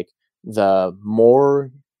essence like the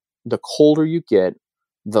colder you get,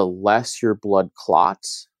 the less your blood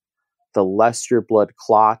clots. The less your blood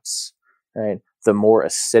clots, right? The more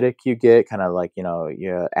acidic you get, kind of like,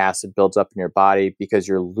 your acid builds up in your body because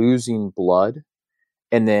you're losing blood.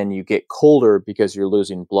 And then you get colder because you're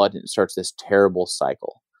losing blood, and it starts this terrible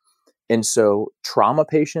cycle. And so trauma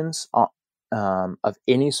patients of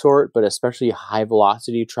any sort, but especially high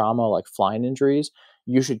velocity trauma like flying injuries,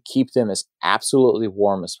 you should keep them as absolutely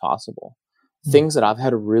warm as possible. Things that I've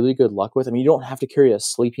had really good luck with, you don't have to carry a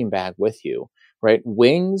sleeping bag with you, right?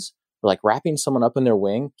 Wings, like wrapping someone up in their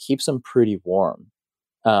wing, keeps them pretty warm.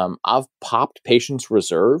 I've popped patients'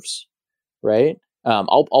 reserves, right?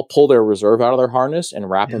 I'll pull their reserve out of their harness and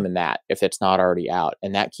wrap them in that if it's not already out,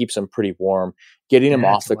 and that keeps them pretty warm. Getting them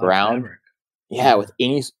off the ground, with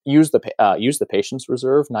any use the patient's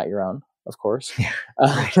reserve, not your own, of course.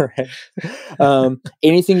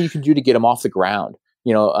 Anything you can do to get them off the ground,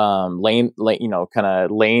 laying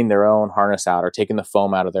their own harness out, or taking the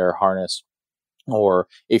foam out of their harness. Or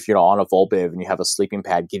if you're on a Volbiv and you have a sleeping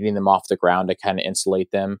pad, getting them off the ground to kind of insulate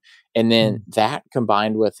them. And then that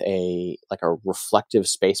combined with a reflective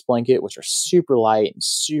space blanket, which are super light and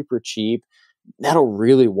super cheap, that'll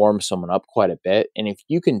really warm someone up quite a bit. And if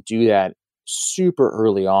you can do that super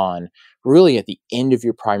early on, really at the end of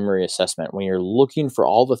your primary assessment, when you're looking for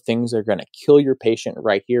all the things that are going to kill your patient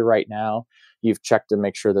right here, right now, you've checked to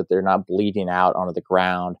make sure that they're not bleeding out onto the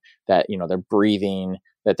ground, that, they're breathing,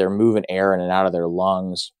 that they're moving air in and out of their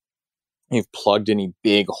lungs. You've plugged any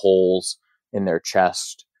big holes in their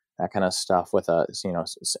chest, that kind of stuff with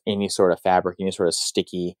any sort of fabric, any sort of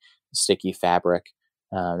sticky fabric.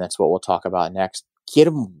 That's what we'll talk about next. Get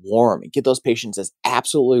them warm. Get those patients as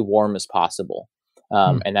absolutely warm as possible.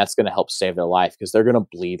 And that's going to help save their life, because they're going to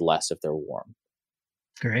bleed less if they're warm.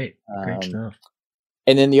 Great stuff.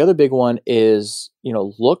 And then the other big one is,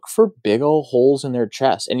 look for big old holes in their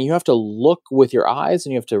chest. And you have to look with your eyes,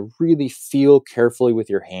 and you have to really feel carefully with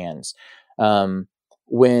your hands.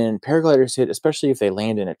 When paragliders hit, especially if they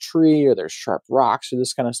land in a tree or there's sharp rocks or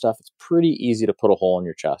this kind of stuff, it's pretty easy to put a hole in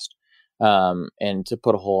your chest. And to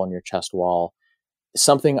put a hole in your chest wall.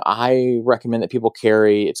 Something I recommend that people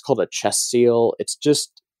carry, it's called a chest seal. It's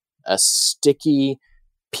just a sticky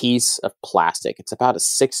piece of plastic. It's about a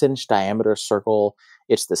 6-inch diameter circle.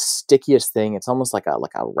 It's the stickiest thing. It's almost like a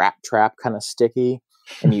rat trap kind of sticky.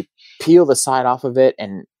 And you peel the side off of it,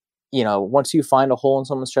 and once you find a hole in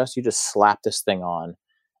someone's chest, you just slap this thing on,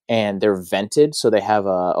 and they're vented, so they have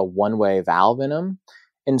a one-way valve in them.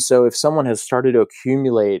 And so if someone has started to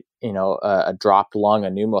accumulate, a dropped lung, a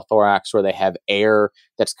pneumothorax, where they have air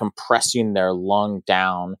that's compressing their lung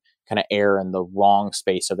down, kind of air in the wrong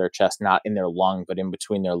space of their chest, not in their lung, but in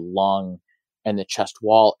between their lung and the chest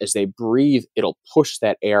wall, as they breathe, it'll push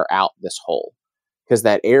that air out this hole, because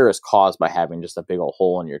that air is caused by having just a big old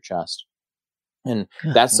hole in your chest. And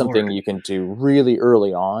Good that's Lord. something you can do really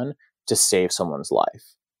early on to save someone's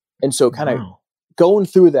life. And so kind of going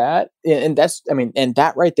through that, and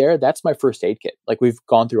that right there, that's my first aid kit. Like, we've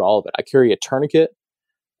gone through all of it. I carry a tourniquet.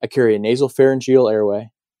 I carry a nasal pharyngeal airway,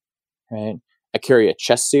 right? I carry a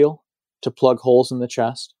chest seal to plug holes in the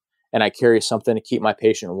chest. And I carry something to keep my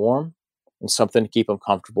patient warm and something to keep them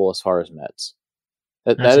comfortable as far as meds.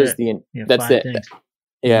 That's the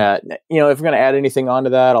Yeah. If we're going to add anything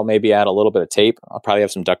onto that, I'll maybe add a little bit of tape. I'll probably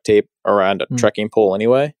have some duct tape around a trekking pole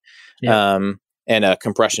anyway. Yep. And a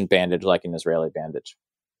compression bandage, like an Israeli bandage.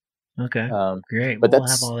 Okay. Great. But we'll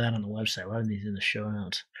have all that on the website. We'll have these in the show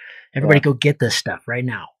notes. Everybody go get this stuff right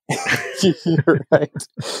now. You're right.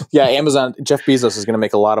 Yeah, Amazon, Jeff Bezos is going to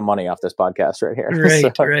make a lot of money off this podcast right here. Right,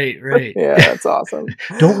 so, right. Yeah, that's awesome.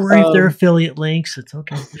 Don't worry if they're affiliate links. It's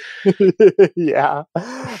okay. Yeah.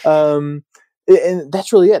 And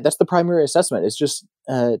that's really it. That's the primary assessment. It's just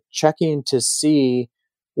checking to see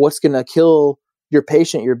what's going to kill your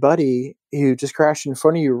patient, your buddy who just crashed in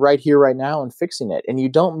front of you right here, right now, and fixing it. And you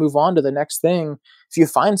don't move on to the next thing. If you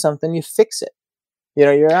find something, you fix it.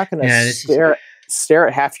 You're not going to stare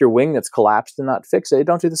at half your wing that's collapsed and not fix it.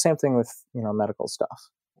 Don't do the same thing with, medical stuff.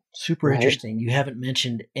 Super interesting. You haven't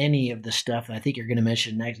mentioned any of the stuff that I think you're going to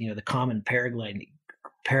mention next, the common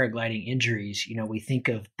paragliding injuries. We think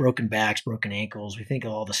of broken backs, broken ankles. We think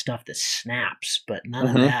of all the stuff that snaps, but none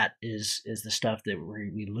of that is the stuff that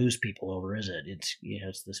we lose people over, is it? It's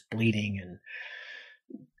it's this bleeding and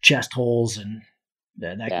chest holes and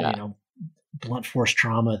that blunt force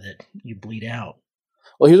trauma that you bleed out.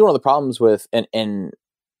 Well, here's one of the problems with and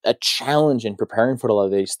a challenge in preparing for a lot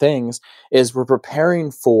of these things is we're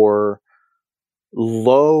preparing for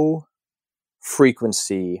low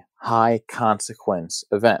frequency, high consequence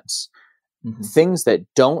events. Things that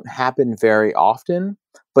don't happen very often,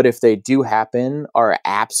 but if they do happen, are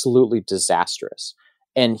absolutely disastrous.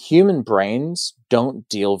 And human brains don't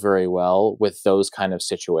deal very well with those kind of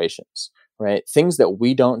situations, right? Things that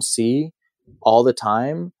we don't see all the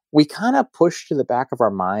time, we kind of push to the back of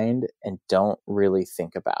our mind and don't really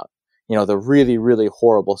think about. The really, really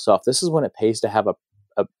horrible stuff. This is when it pays to have a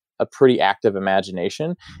pretty active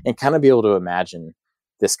imagination and kind of be able to imagine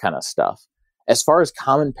this kind of stuff. As far as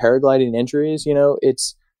common paragliding injuries,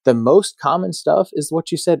 it's the most common stuff is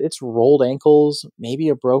what you said. It's rolled ankles, maybe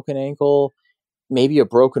a broken ankle, maybe a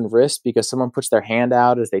broken wrist because someone puts their hand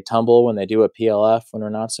out as they tumble when they do a PLF when they're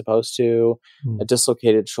not supposed to, a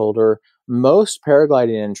dislocated shoulder. Most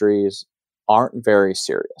paragliding injuries aren't very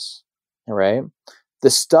serious, right? The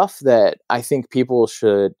stuff that I think people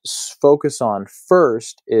should focus on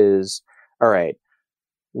first is, all right,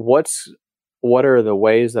 what are the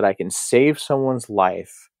ways that I can save someone's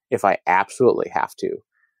life if I absolutely have to?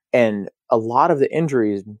 And a lot of the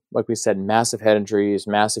injuries, like we said, massive head injuries,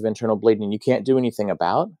 massive internal bleeding, you can't do anything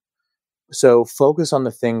about. So focus on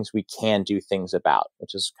the things we can do things about,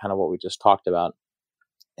 which is kind of what we just talked about.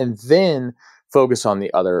 And then focus on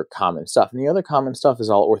the other common stuff. And the other common stuff is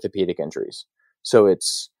all orthopedic injuries. So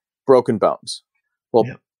it's broken bones. Well,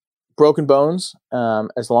 broken bones,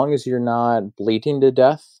 as long as you're not bleeding to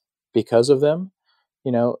death because of them,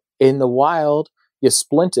 in the wild, you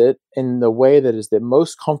splint it in the way that is the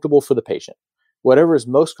most comfortable for the patient. Whatever is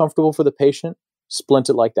most comfortable for the patient, splint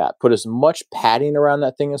it like that. Put as much padding around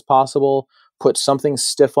that thing as possible. Put something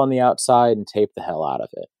stiff on the outside and tape the hell out of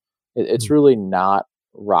it. It's really not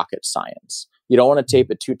rocket science. You don't want to tape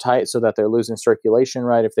it too tight so that they're losing circulation,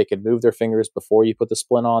 right? If they could move their fingers before you put the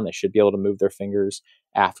splint on, they should be able to move their fingers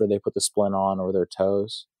after they put the splint on, or their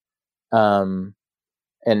toes. And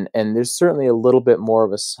there's certainly a little bit more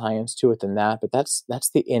of a science to it than that, but that's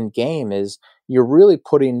the end game. Is you're really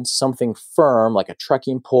putting something firm, like a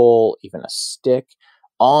trekking pole, even a stick,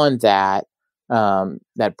 on that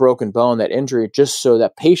broken bone, that injury, just so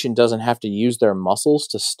that patient doesn't have to use their muscles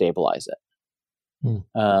to stabilize it.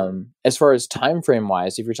 As far as time frame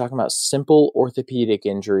wise, if you're talking about simple orthopedic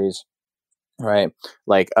injuries, right,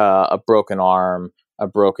 like a broken arm, a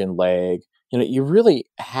broken leg, you really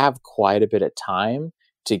have quite a bit of time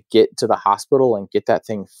to get to the hospital and get that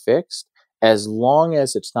thing fixed, as long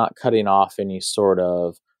as it's not cutting off any sort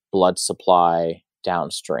of blood supply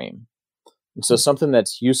downstream. And so something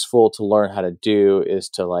that's useful to learn how to do is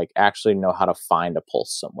to like actually know how to find a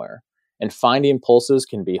pulse somewhere. And finding pulses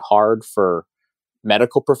can be hard for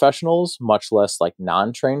medical professionals, much less like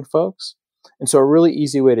non-trained folks. And so a really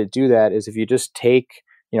easy way to do that is if you just take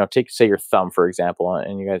say your thumb, for example,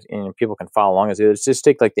 and you guys and people can follow along as it. Just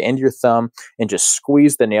take like the end of your thumb and just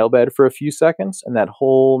squeeze the nail bed for a few seconds, and that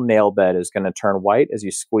whole nail bed is going to turn white as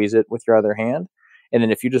you squeeze it with your other hand. And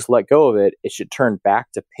then if you just let go of it, it should turn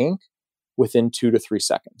back to pink within 2 to 3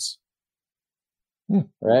 seconds.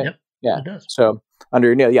 Right? Yep, yeah. It does. So under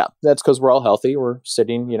your nail, that's because we're all healthy. We're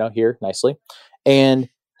sitting, here nicely, and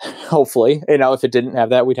hopefully, if it didn't have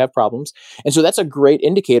that, we'd have problems. And so that's a great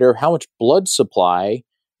indicator of how much blood supply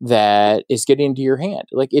that is getting into your hand.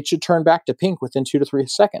 Like it should turn back to pink within 2 to 3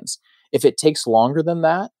 seconds. If it takes longer than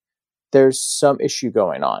that, there's some issue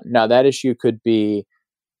going on. Now that issue could be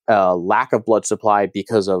a lack of blood supply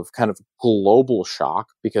because of kind of global shock,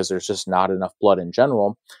 because there's just not enough blood in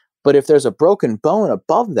general. But if there's a broken bone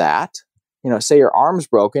above that, say your arm's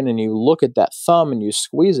broken and you look at that thumb and you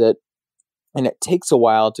squeeze it, and it takes a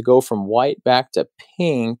while to go from white back to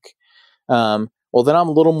pink, well, then I'm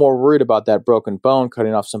a little more worried about that broken bone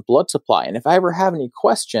cutting off some blood supply. And if I ever have any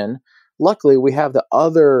question, luckily we have the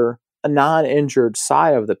other non-injured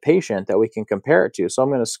side of the patient that we can compare it to. So I'm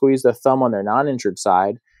going to squeeze the thumb on their non-injured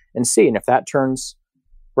side and see. And if that turns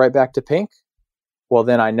right back to pink, well,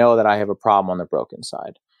 then I know that I have a problem on the broken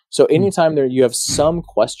side. So anytime you have some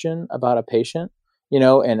question about a patient,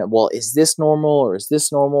 is this normal or is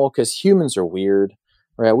this normal? Because humans are weird,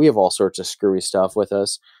 right? We have all sorts of screwy stuff with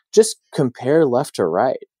us. Just compare left to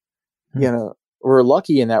right. We're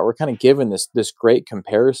lucky in that we're kind of given this great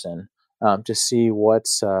comparison to see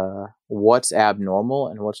what's abnormal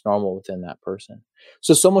and what's normal within that person.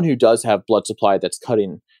 So someone who does have blood supply that's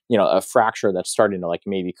cutting, a fracture that's starting to like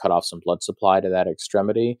maybe cut off some blood supply to that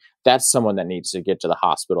extremity, that's someone that needs to get to the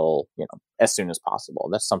hospital, as soon as possible.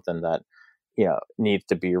 That's something that needs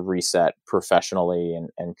to be reset professionally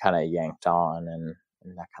and kind of yanked on and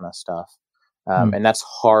that kind of stuff. And that's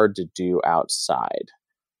hard to do outside,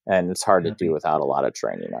 and it's hard to do without a lot of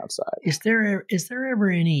training outside. Is there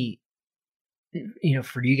ever any,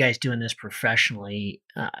 for you guys doing this professionally,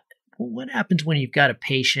 what happens when you've got a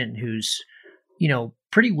patient who's,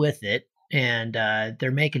 pretty with it and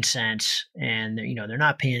they're making sense and they're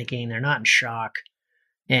not panicking, they're not in shock,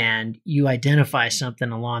 and you identify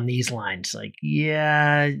something along these lines, like,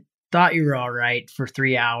 thought you were all right for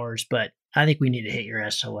 3 hours, but I think we need to hit your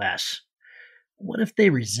SOS. What if they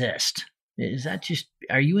resist? Is that just,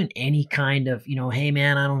 are you in any kind of, hey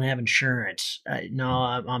man, I don't have insurance. No,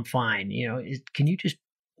 I'm fine. Can you just,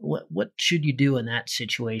 what should you do in that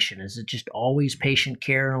situation? Is it just always patient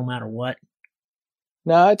care no matter what?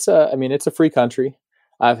 No, it's a free country.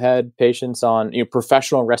 I've had patients on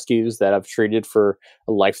professional rescues that I've treated for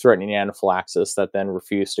a life-threatening anaphylaxis that then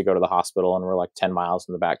refused to go to the hospital and were like 10 miles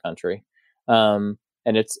in the backcountry.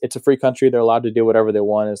 And it's a free country. They're allowed to do whatever they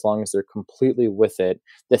want as long as they're completely with it.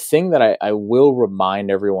 The thing that I will remind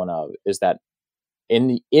everyone of is that in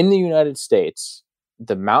the United States,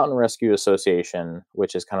 the Mountain Rescue Association,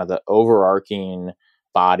 which is kind of the overarching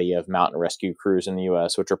body of mountain rescue crews in the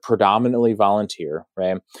U.S., which are predominantly volunteer,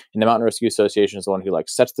 right? And the Mountain Rescue Association is the one who like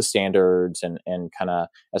sets the standards and kind of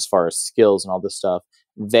as far as skills and all this stuff.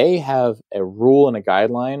 They have a rule and a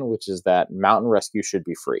guideline, which is that mountain rescue should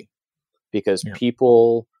be free, because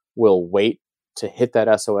people will wait to hit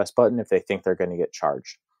that SOS button if they think they're going to get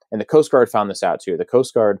charged. And the Coast Guard found this out too. The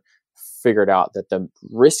Coast Guard figured out that the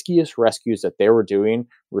riskiest rescues that they were doing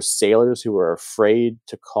were sailors who were afraid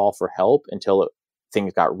to call for help until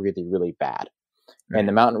things got really, really bad. Right. And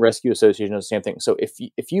the Mountain Rescue Association does the same thing. So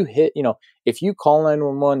if you hit, if you call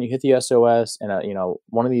 911, you hit the SOS, and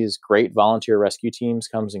one of these great volunteer rescue teams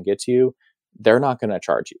comes and gets you, they're not going to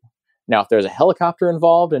charge you. Now, if there's a helicopter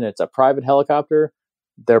involved and it's a private helicopter,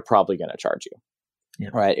 they're probably going to charge you,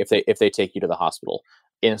 right? If they take you to the hospital.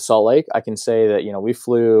 In Salt Lake, I can say that we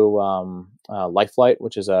flew Life Flight,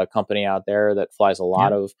 which is a company out there that flies a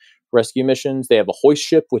lot of rescue missions. They have a hoist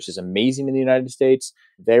ship, which is amazing in the United States.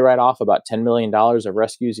 They write off about $10 million of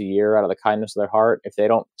rescues a year out of the kindness of their heart. If they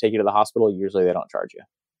don't take you to the hospital, usually they don't charge you.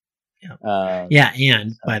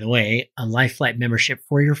 And by the way, a Life Flight membership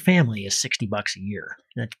for your family is $60 a year.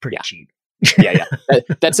 That's pretty cheap.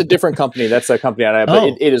 That's a different company. That's a company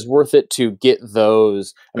but it is worth it to get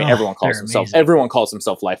those. I mean, everyone calls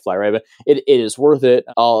themselves Life Flight, right? But it is worth it.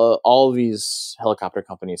 All of these helicopter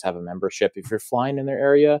companies have a membership. If you're flying in their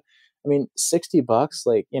area, I mean, $60,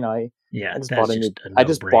 like, Yeah, I just that's bought a new, just a I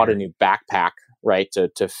just bought a no-brainer. new backpack, right,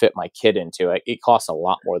 to fit my kid into it. It costs a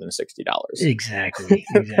lot more than $60. Exactly.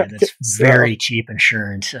 Exactly. That's So very cheap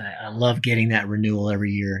insurance. I love getting that renewal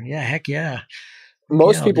every year. Yeah, heck yeah. Heck yeah,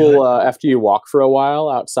 most I'll do people, it. after you walk for a while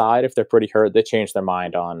outside, if they're pretty hurt, they change their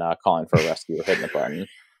mind on calling for a rescue or hitting the button.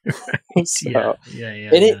 Right. Yeah. So, Yeah. Yeah.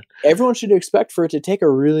 and Yeah. everyone should expect for it to take a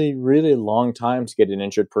really, really long time to get an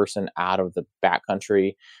injured person out of the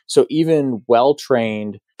backcountry. So even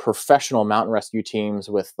well-trained professional mountain rescue teams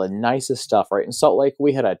with the nicest stuff, right? In Salt Lake,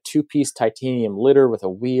 we had a 2-piece titanium litter with a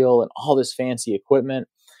wheel and all this fancy equipment.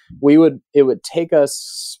 It would take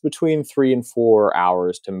us between 3 and 4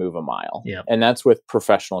 hours to move a mile. Yeah. And that's with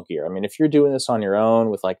professional gear. I mean, if you're doing this on your own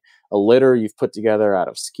with like a litter you've put together out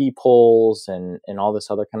of ski poles and all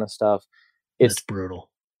this other kind of stuff, That's it's brutal.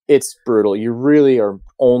 it's brutal. You really are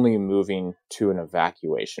only moving to an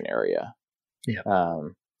evacuation area. Yeah.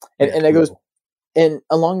 And, Yeah. and It's that goes, brutal. and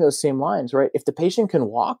along those same lines, right? If the patient can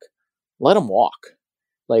walk, let them walk.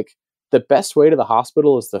 Like, the best way to the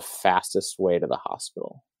hospital is the fastest way to the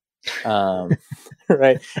hospital.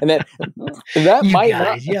 Right. And that You might not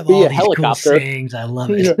guys, you have be all a these cool helicopter. sayings. I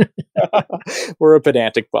love it. Yeah. We're a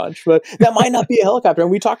pedantic bunch, but that might not be a helicopter.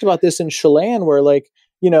 And we talked about this in Chelan, where, like,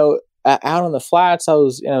 out on the flats, I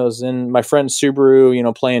was in my friend's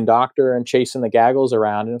Subaru, playing doctor and chasing the gaggles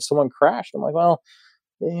around. And if someone crashed, I'm like, well,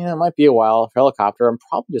 it might be a while for helicopter. I'm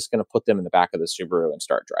probably just going to put them in the back of the Subaru and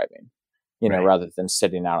start driving, Right. rather than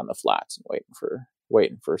sitting out on the flats and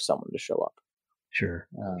waiting for someone to show up. Sure.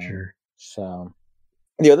 Sure. So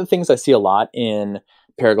the other things I see a lot in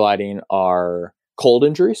paragliding are cold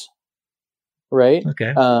injuries, right?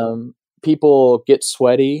 Okay. People get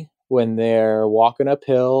sweaty when they're walking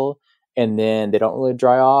uphill, and then they don't really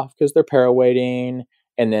dry off because they're parawaiting,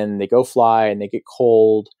 and then they go fly and they get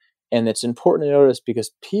cold. And it's important to notice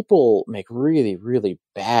because people make really, really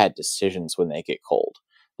bad decisions when they get cold.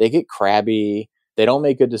 They get crabby. They don't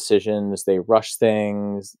make good decisions. They rush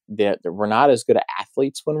things. We're not as good at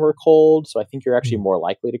athletes when we're cold. So I think you're actually more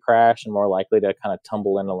likely to crash and more likely to kind of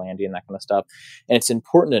tumble into landing and that kind of stuff. And it's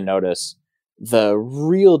important to notice the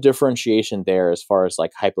real differentiation there as far as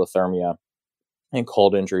like hypothermia and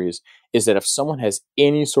cold injuries is that if someone has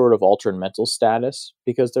any sort of altered mental status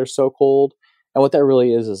because they're so cold, and what that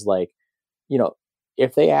really is like,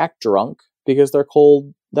 if they act drunk because they're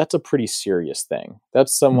cold, that's a pretty serious thing.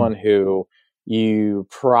 That's someone who you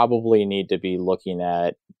probably need to be looking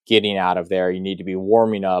at getting out of there. You need to be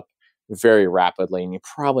warming up very rapidly, and you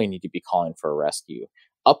probably need to be calling for a rescue.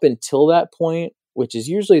 Up until that point, which is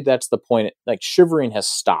usually that's the point, like shivering has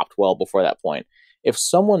stopped well before that point. If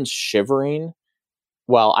someone's shivering,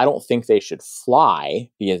 well, I don't think they should fly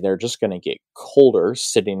because they're just going to get colder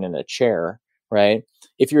sitting in a chair, right?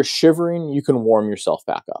 If you're shivering, you can warm yourself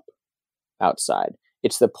back up outside.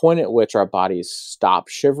 It's the point at which our bodies stop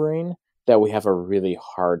shivering that we have a really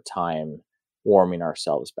hard time warming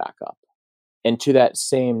ourselves back up. And to that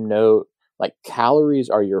same note, like, calories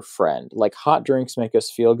are your friend. Like, hot drinks make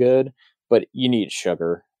us feel good, but you need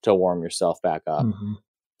sugar to warm yourself back up. Mm-hmm.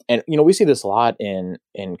 And, we see this a lot in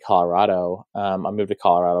Colorado. I moved to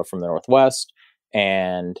Colorado from the Northwest,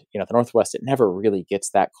 and, the Northwest, it never really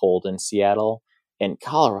gets that cold in Seattle. In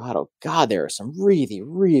Colorado, God, there are some really,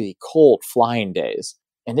 really cold flying days.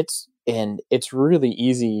 And it's really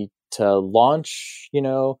easy to launch,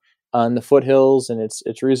 on the foothills, and it's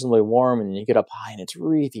reasonably warm, and you get up high and it's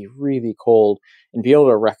really, really cold, and be able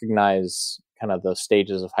to recognize kind of the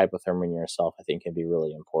stages of hypothermia in yourself, I think, can be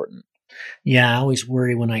really important. Yeah, I always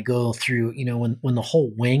worry when I go through, when the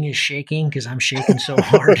whole wing is shaking because I'm shaking so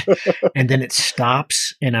hard, and then it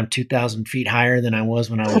stops, and I'm 2,000 feet higher than I was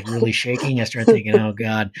when I was really shaking. I start thinking, "Oh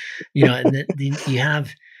God," and then you have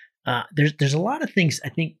there's a lot of things I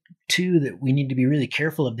think too that we need to be really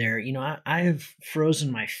careful of there. I've frozen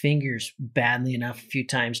my fingers badly enough a few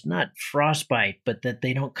times, not frostbite, but that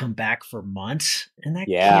they don't come back for months, and that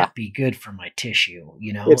Yeah, can't be good for my tissue,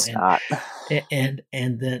 it's and not.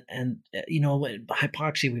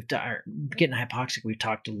 hypoxia getting hypoxic we've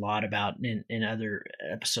talked a lot about in other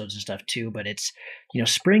episodes and stuff too, but it's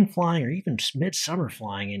spring flying or even midsummer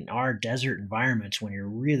flying in our desert environments when you're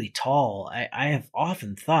really tall. I have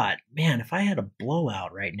often thought, man, if I had a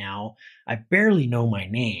blowout right now, I barely know my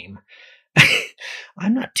name.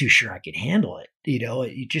 I'm not too sure I could handle it.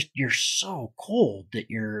 You're so cold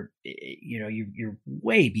that you're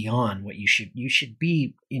way beyond what you should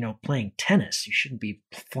be, playing tennis. You shouldn't be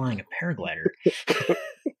flying a paraglider.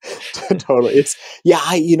 Totally.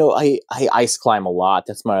 I ice climb a lot.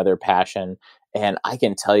 That's my other passion. And I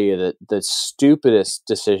can tell you that the stupidest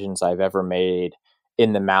decisions I've ever made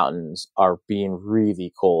in the mountains are being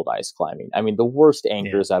really cold ice climbing. I mean, the worst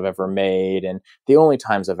anchors I've ever made, and the only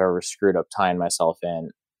times I've ever screwed up tying myself in,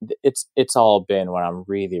 it's all been when I'm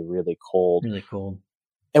really, really cold. Really cold.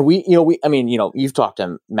 And you've talked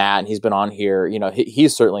to Matt, and he's been on here.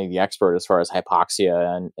 He's certainly the expert as far as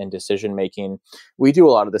hypoxia and decision making. We do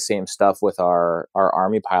a lot of the same stuff with our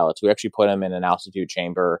Army pilots. We actually put them in an altitude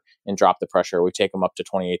chamber and drop the pressure. We take them up to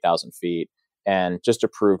 28,000 feet, and just to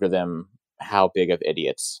prove to them how big of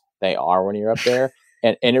idiots they are when you're up there.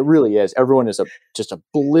 And it really is. Everyone is just a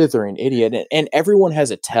blithering idiot, and everyone has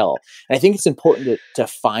a tell. And I think it's important to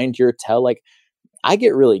find your tell. Like, I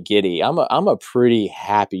get really giddy. I'm a pretty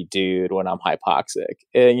happy dude when I'm hypoxic.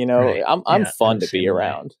 Right. I'm fun to be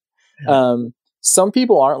around. Yeah. Some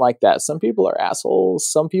people aren't like that. Some people are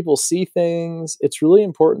assholes. Some people see things. It's really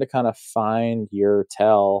important to kind of find your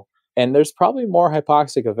tell. And there's probably more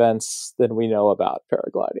hypoxic events than we know about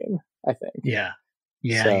paragliding, I think. Yeah.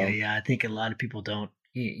 I think a lot of people don't.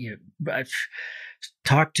 I've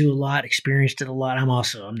talked to a lot, experienced it a lot.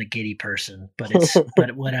 I'm the giddy person, but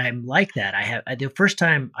but when I'm like that, the first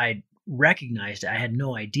time I recognized it, I had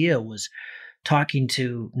no idea, was talking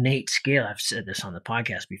to Nate Scale. I've said this on the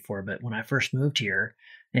podcast before, but when I first moved here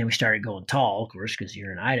and we started going tall, of course, because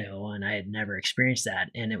you're in Idaho, and I had never experienced that.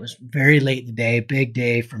 And it was very late in the day, big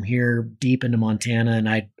day from here deep into Montana, and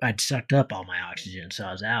I'd sucked up all my oxygen, so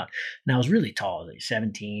I was out. And I was really tall, like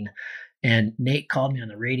 17. And Nate called me on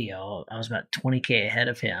the radio. I was about 20K ahead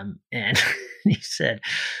of him. And he said,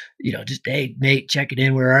 just, hey, Nate, check it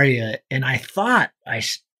in. Where are you? And I thought I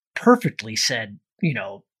perfectly said,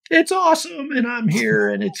 it's awesome. And I'm here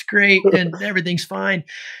and it's great and everything's fine.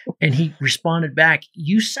 And he responded back,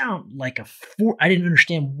 you sound like I didn't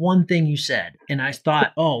understand one thing you said. And I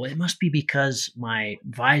thought, oh, it must be because my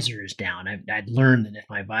visor is down. I'd learned that if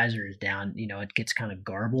my visor is down, it gets kind of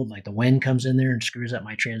garbled, like the wind comes in there and screws up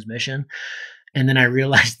my transmission. And then I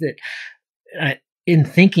realized that in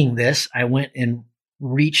thinking this, I went and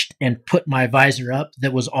reached and put my visor up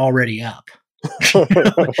that was already up.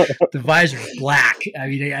 The visor was black. I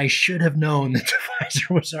mean, I should have known that the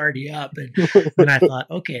visor was already up. And I thought,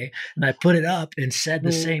 okay. And I put it up and said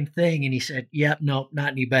the same thing. And he said, yep, no, not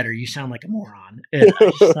any better. You sound like a moron. And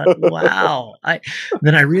I just thought, wow.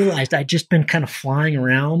 Then I realized I'd just been kind of flying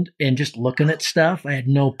around and just looking at stuff. I had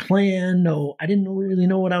no plan. I didn't really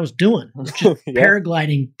know what I was doing. I was just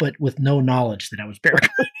paragliding, but with no knowledge that I was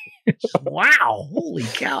paragliding. Wow. Holy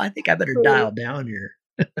cow. I think I better dial down here.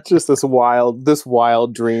 Just this wild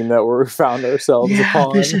dream that we found ourselves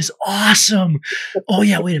upon. This is awesome. Oh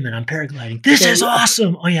yeah, wait a minute, I'm paragliding. This is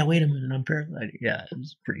awesome. Oh yeah, wait a minute, I'm paragliding. Yeah,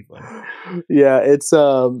 it's pretty fun. Yeah, it's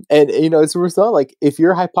and it's worth thought. Like, if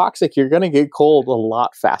you're hypoxic, you're gonna get cold a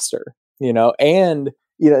lot faster. And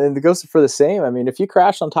it goes for the same. I mean, if you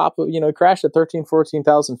crash on top of, crash at 13,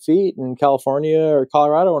 14,000 feet in California or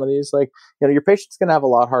Colorado, one of these, like, your patient's going to have a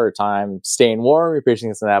lot harder time staying warm. Your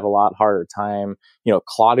patient's going to have a lot harder time,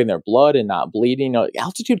 clotting their blood and not bleeding.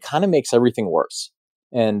 Altitude kind of makes everything worse.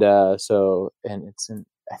 And I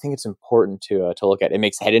think it's important to look at. It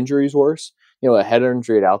makes head injuries worse. A head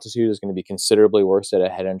injury at altitude is going to be considerably worse than a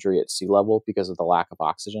head injury at sea level because of the lack of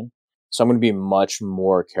oxygen. So I'm going to be much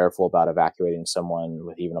more careful about evacuating someone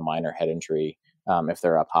with even a minor head injury if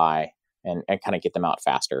they're up high, and kind of get them out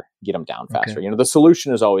faster, get them down faster. Okay. The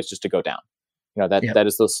solution is always just to go down. That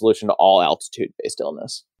is the solution to all altitude-based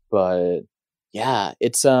illness. But yeah,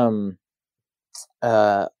 it's the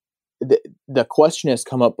question has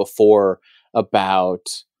come up before about,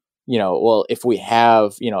 well, if we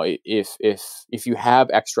have, if you have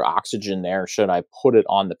extra oxygen there, should I put it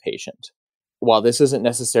on the patient? While this isn't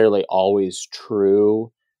necessarily always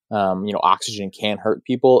true, oxygen can hurt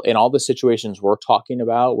people. In all the situations we're talking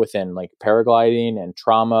about within like paragliding and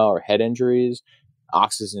trauma or head injuries,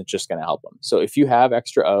 oxygen is just going to help them. So if you have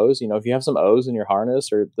extra O's, if you have some O's in your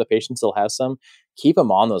harness or the patient still has some, keep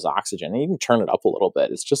them on those oxygen and even turn it up a little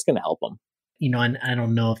bit. It's just going to help them. And I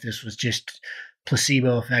don't know if this was just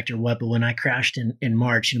placebo effect or what, but when I crashed in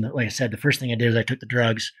March, like I said, the first thing I did is I took the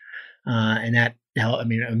drugs. And that helped,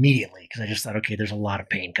 immediately, because I just thought, okay, there's a lot of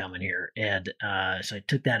pain coming here. And so I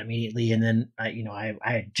took that immediately. And then, I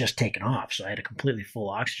had just taken off. So I had a completely full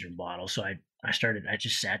oxygen bottle. So I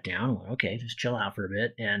just sat down and went, okay, just chill out for a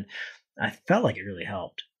bit. And I felt like it really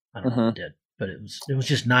helped. I don't know if it did, but it was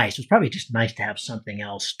just nice. It was probably just nice to have something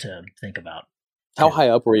else to think about. How high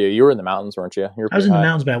up were you? You were in the mountains, weren't you? I was in the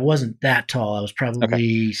mountains, but I wasn't that tall. I was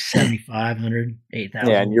probably 7,500, 8,000.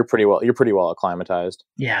 Yeah, and you're pretty well acclimatized.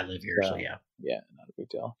 Yeah, I live here, so yeah. Yeah, not a big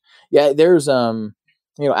deal. Yeah, there's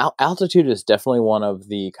altitude is definitely one of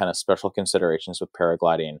the kind of special considerations with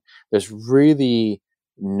paragliding. There's really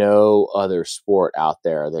no other sport out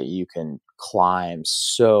there that you can climb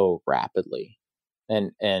so rapidly.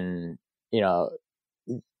 And you know,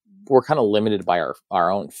 we're kind of limited by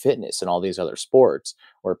our own fitness and all these other sports.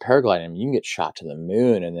 Where paragliding, you can get shot to the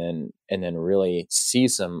moon and then really see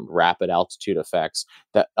some rapid altitude effects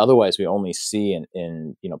that otherwise we only see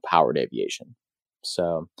in powered aviation.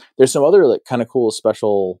 So there's some other like kind of cool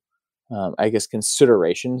special I guess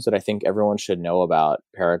considerations that I think everyone should know about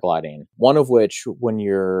paragliding. One of which,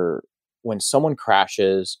 when someone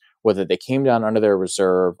crashes, whether they came down under their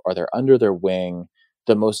reserve or they're under their wing,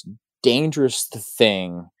 the most dangerous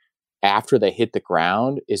thing after they hit the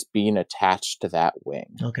ground is being attached to that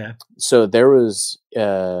wing. Okay. So there was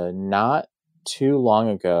not too long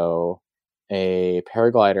ago a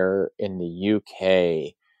paraglider in the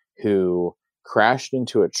UK who crashed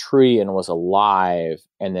into a tree and was alive.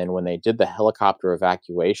 And then when they did the helicopter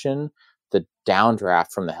evacuation, the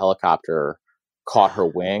downdraft from the helicopter caught her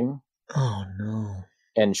wing. Oh no!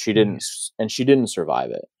 And she didn't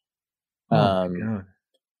survive it. Oh my God.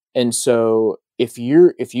 And so if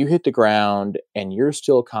you hit the ground and you're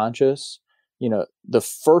still conscious, the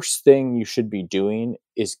first thing you should be doing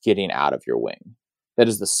is getting out of your wing. That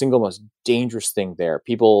is the single most dangerous thing there.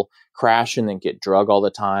 People crash and then get drug all the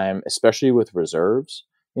time, especially with reserves.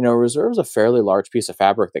 Reserve's a fairly large piece of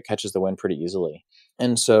fabric that catches the wind pretty easily.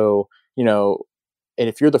 And so, and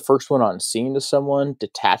if you're the first one on scene to someone,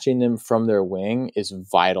 detaching them from their wing is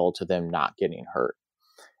vital to them not getting hurt.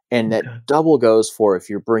 And that double goes for if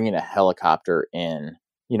you're bringing a helicopter in.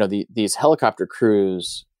 These helicopter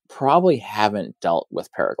crews probably haven't dealt with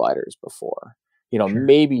paragliders before. Sure.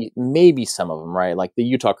 Maybe some of them, right? Like the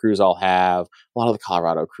Utah crews all have, a lot of the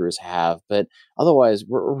Colorado crews have, but otherwise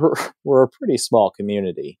we're a pretty small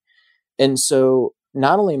community. And so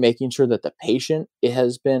not only making sure that the patient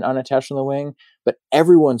has been unattached from the wing, but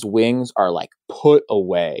everyone's wings are like put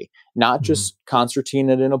away, not just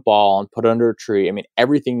concertinaed in a ball and put under a tree. I mean,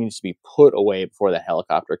 everything needs to be put away before the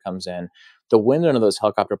helicopter comes in. The wind under those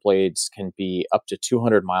helicopter blades can be up to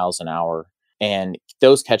 200 miles an hour, and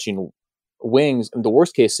those catching wings, in the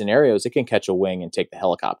worst case scenarios, it can catch a wing and take the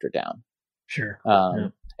helicopter down. Sure.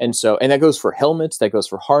 And that goes for helmets, that goes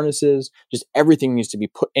for harnesses, just everything needs to be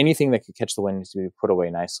anything that could catch the wind needs to be put away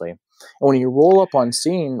nicely. And when you roll up on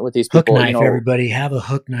scene with these people, hook knife, everybody have a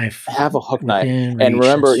hook knife. Have a hook knife. And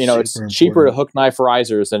remember, it's cheaper to hook knife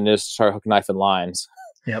risers than it is to start hook knife in lines.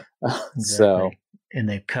 Yep. Exactly. And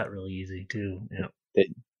they cut really easy too. Yep.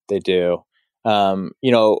 They do.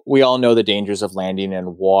 We all know the dangers of landing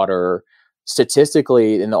in water.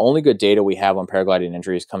 Statistically, and the only good data we have on paragliding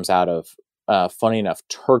injuries comes out of funny enough,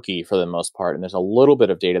 Turkey for the most part. And there's a little bit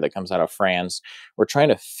of data that comes out of France. We're trying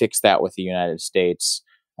to fix that with the United States.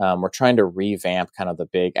 We're trying to revamp kind of the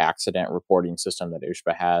big accident reporting system that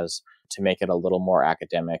USHPA has to make it a little more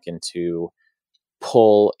academic and to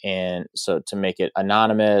pull in, so to make it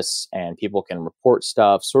anonymous and people can report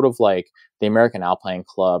stuff, sort of like the American Alpine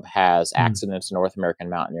Club has accidents in North American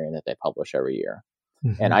mountaineering that they publish every year.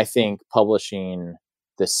 And I think publishing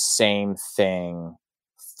the same thing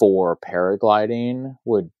for paragliding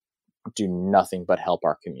would do nothing but help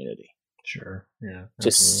our community. Sure. Yeah. To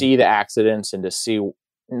see the accidents and to see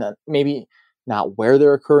maybe not where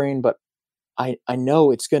they're occurring, but I know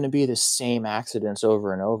it's going to be the same accidents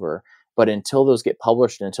over and over. But until those get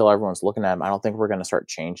published, until everyone's looking at them, I don't think we're going to start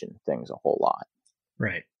changing things a whole lot.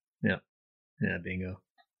 Right. Yeah. Yeah. Bingo.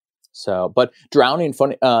 So, but drowning,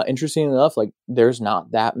 interesting enough, like there's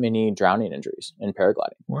not that many drowning injuries in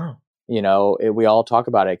paragliding. Wow. We all talk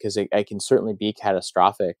about it because it can certainly be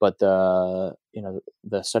catastrophic, but the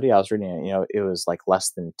study I was reading, it was like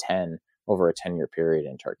less than 10 over a 10-year period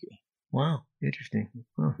in Turkey. Wow. Interesting.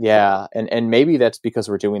 Huh. Yeah. And maybe that's because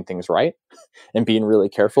we're doing things right and being really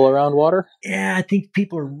careful around water. Yeah. I think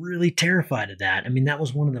people are really terrified of that. I mean, that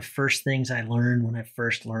was one of the first things I learned when I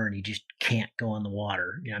first learned you just can't go on the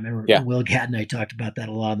water. I remember Will Gadd and I talked about that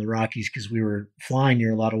a lot in the Rockies because we were flying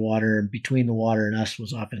near a lot of water, and between the water and us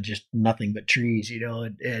was often just nothing but trees, should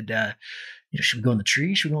we go in the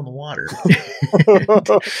trees? Should we go in the water?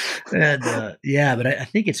 But I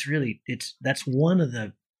think that's one of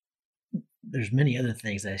the, there's many other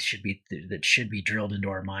things that should be drilled into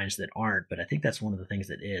our minds that aren't, but I think that's one of the things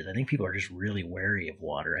that is. I think people are just really wary of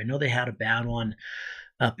water. I know they had a bad one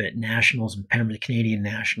up at Nationals and the Canadian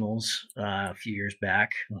Nationals a few years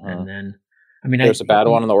back, and then there's a bad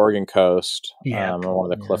one on the Oregon coast, on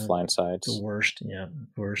one of the cliffline sides. The worst, of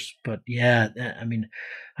course. But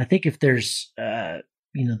I think if there's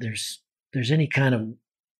there's any kind of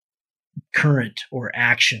current or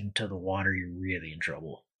action to the water, you're really in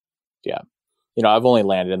trouble. Yeah. I've only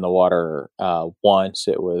landed in the water once.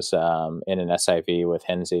 It was in an SIV with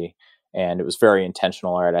Henzi, and it was very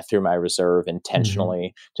intentional. All right, I threw my reserve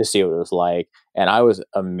intentionally to see what it was like, and I was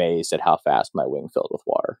amazed at how fast my wing filled with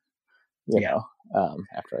water. Yeah.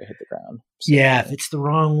 After I hit the ground. So, Yeah, if it's the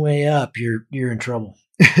wrong way up, you're in trouble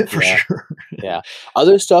for yeah. sure. Yeah.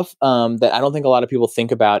 Other stuff that I don't think a lot of people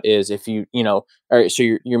think about is if all right, so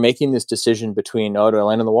you're making this decision between, oh, do I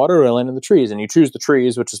land in the water or do I land in the trees? And you choose the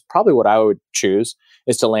trees, which is probably what I would choose,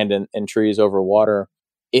 is to land in trees over water.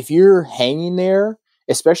 If you're hanging there,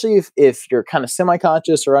 especially if you're kind of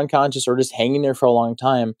semi-conscious or unconscious or just hanging there for a long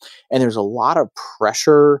time, and there's a lot of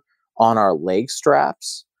pressure on our leg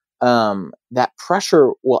straps, that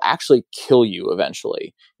pressure will actually kill you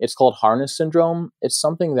eventually. It's called harness syndrome. It's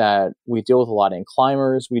something that we deal with a lot in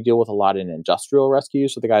climbers. We deal with a lot in industrial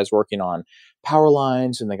rescues. So the guys working on power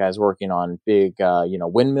lines and the guys working on big,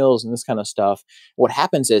 windmills and this kind of stuff. What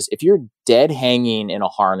happens is if you're dead hanging in a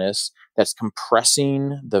harness that's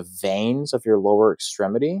compressing the veins of your lower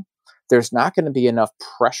extremity, there's not going to be enough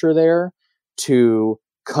pressure there to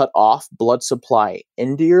cut off blood supply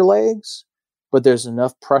into your legs, but there's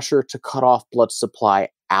enough pressure to cut off blood supply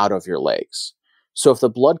out of your legs. So if the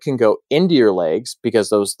blood can go into your legs, because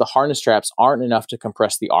the harness straps aren't enough to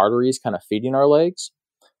compress the arteries kind of feeding our legs,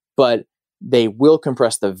 but they will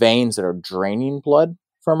compress the veins that are draining blood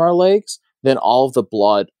from our legs, then all of the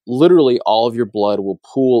blood, literally all of your blood will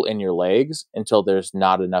pool in your legs until there's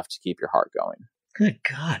not enough to keep your heart going. Good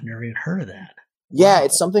God, never even heard of that. Yeah, Wow.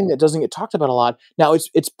 it's something that doesn't get talked about a lot. Now,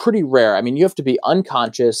 it's pretty rare. I mean, you have to be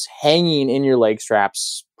unconscious, hanging in your leg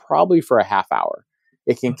straps, probably for a half hour.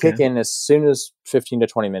 It can kick in as soon as 15 to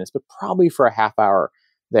 20 minutes, but probably for a half hour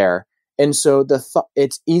there. And so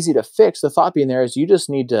it's easy to fix. The thought being there is you just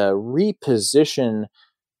need to reposition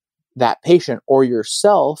that patient or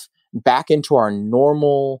yourself back into our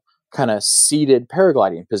normal kind of seated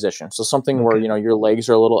paragliding position. So something where, your legs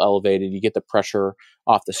are a little elevated, you get the pressure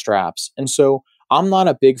off the straps. And so I'm not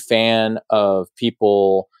a big fan of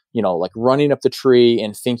people, like running up the tree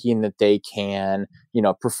and thinking that they can,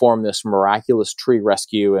 perform this miraculous tree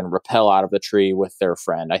rescue and rappel out of the tree with their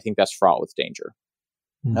friend. I think that's fraught with danger.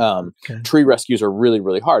 Tree rescues are really,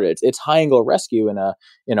 really hard. It's high angle rescue in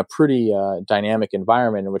a pretty dynamic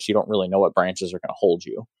environment in which you don't really know what branches are going to hold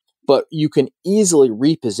you. But you can easily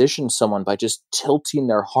reposition someone by just tilting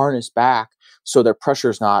their harness back so their pressure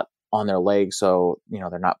is not on their legs, so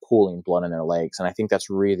they're not pooling blood in their legs. And I think that's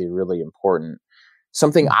really, really important.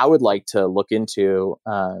 Something I would like to look into.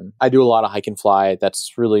 I do a lot of hike and fly.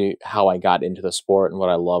 That's really how I got into the sport and what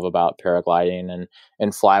I love about paragliding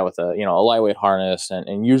and fly with a lightweight harness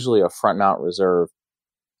and usually a front mount reserve.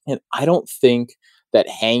 And I don't think that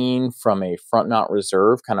hanging from a front mount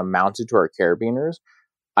reserve kind of mounted to our carabiners,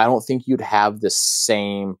 I don't think you'd have the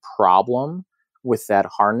same problem with that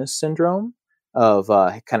harness syndrome of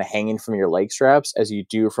kind of hanging from your leg straps as you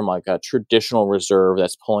do from like a traditional reserve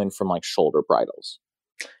that's pulling from like shoulder bridles.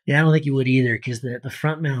 Yeah, I don't think you would either, because the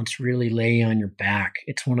front mounts really lay on your back.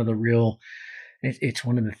 It's one of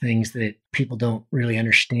the things that people don't really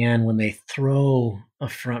understand when they throw a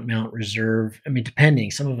front mount reserve. I mean, depending,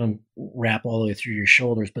 some of them wrap all the way through your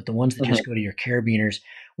shoulders, but the ones that just go to your carabiners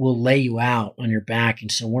will lay you out on your back.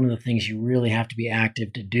 And so one of the things you really have to be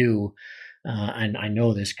active to do, and I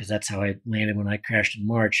know this because that's how I landed when I crashed in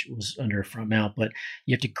March, it was under a front mount, but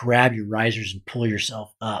you have to grab your risers and pull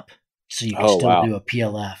yourself up so you can still do a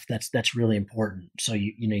PLF. That's really important. So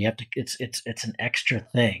you have to. It's an extra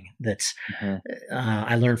thing that's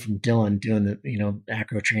I learned from Dylan doing the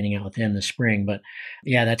acro training out with him this spring. But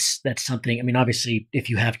yeah, that's something. I mean, obviously, if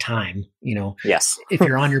you have time, yes, if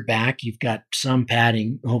you're on your back, you've got some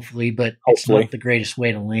padding, hopefully, but it's not the greatest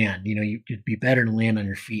way to land. It'd be better to land on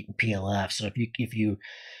your feet and PLF. So if you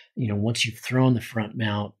once you've thrown the front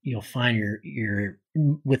mount, you'll find you're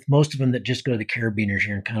with most of them that just go to the carabiners,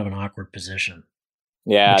 you're in kind of an awkward position.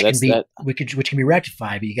 Yeah, which can be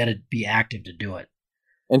rectified, but you got to be active to do it.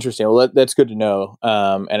 Interesting. Well, that's good to know.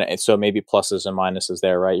 And so maybe pluses and minuses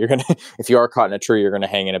there, right? You're gonna, if you are caught in a tree, you're gonna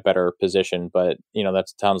hang in a better position. But that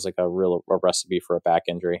sounds like a recipe for a back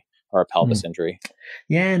injury or a pelvis injury.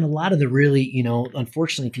 Yeah, and a lot of the really,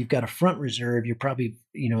 unfortunately, if you've got a front reserve, you're probably,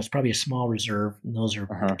 it's probably a small reserve, and those are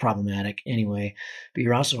problematic anyway. But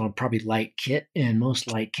you're also on probably light kit, and most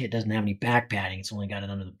light kit doesn't have any back padding; it's only got it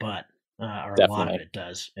under the butt. Or a lot of it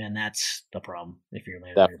does, and that's the problem if you're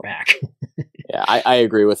landing on your back. Yeah, I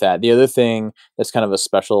agree with that. The other thing that's kind of a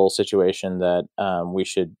special situation that we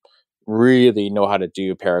should really know how to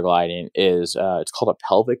do paragliding is it's called a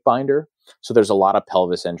pelvic binder. So there's a lot of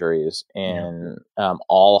pelvis injuries in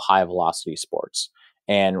all high velocity sports,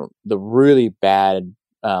 and the really bad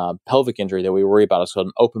pelvic injury that we worry about is called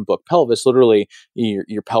an open book pelvis. Literally,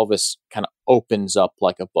 your pelvis kind of opens up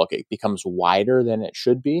like a book. It becomes wider than it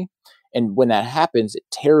should be. And when that happens, it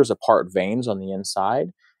tears apart veins on the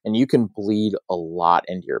inside, and you can bleed a lot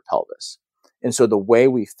into your pelvis. And so the way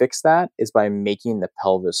we fix that is by making the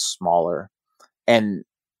pelvis smaller. And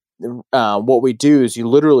what we do is you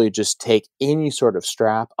literally just take any sort of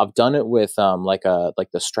strap. I've done it with like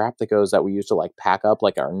the strap that we use to like pack up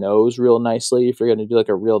like our nose real nicely. If you're going to do like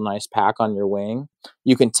a real nice pack on your wing,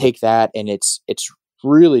 you can take that, and it's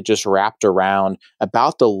really just wrapped around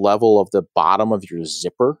about the level of the bottom of your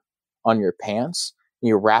zipper on your pants.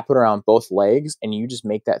 You wrap it around both legs, and you just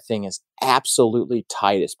make that thing as absolutely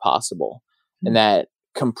tight as possible. And that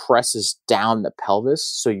compresses down the pelvis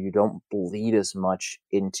so you don't bleed as much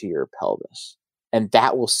into your pelvis. And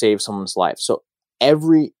that will save someone's life. So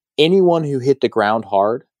anyone who hit the ground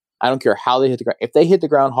hard, I don't care how they hit the ground, if they hit the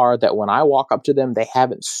ground hard that when I walk up to them, they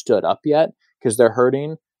haven't stood up yet because they're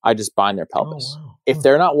hurting, I just bind their pelvis. Oh, wow. If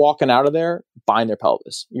they're not walking out of there, bind their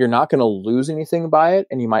pelvis. You're not going to lose anything by it,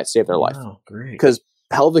 and you might save their life. Great. Because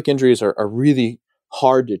pelvic injuries are really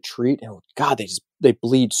hard to treat, and God, they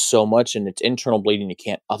bleed so much, and it's internal bleeding you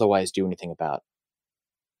can't otherwise do anything about.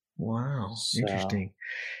 Wow, So, interesting.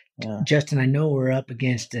 Yeah. Justin, I know we're up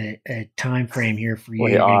against a time frame here for you.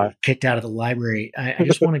 We You're gonna are. get kicked out of the library. I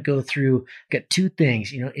just want to go through, got two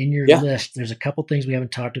things, in your list. There's a couple things we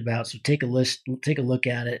haven't talked about. So take a look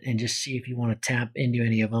at it and just see if you want to tap into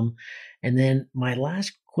any of them. And then my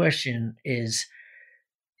last question is,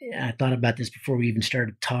 I thought about this before we even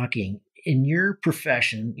started talking. In your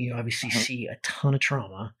profession, you obviously see a ton of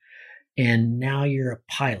trauma, and now you're a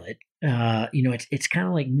pilot. It's kind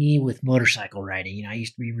of like me with motorcycle riding. I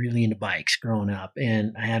used to be really into bikes growing up,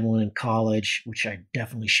 and I had one in college, which I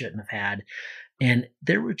definitely shouldn't have had. And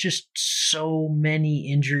there were just so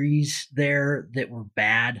many injuries there that were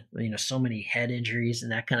bad, so many head injuries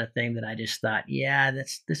and that kind of thing that I just thought,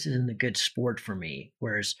 this isn't a good sport for me.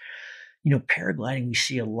 Whereas, paragliding, we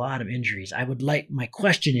see a lot of injuries. My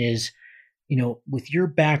question is, with your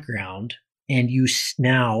background and you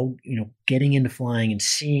now, getting into flying and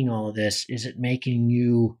seeing all of this, is it making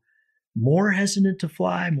you more hesitant to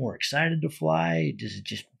fly, more excited to fly? Does it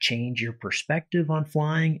just change your perspective on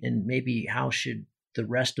flying? And maybe how should the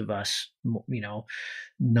rest of us,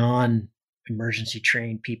 non-emergency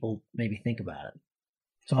trained people maybe think about it?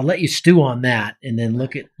 So I'll let you stew on that, and then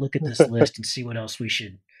look at this list and see what else we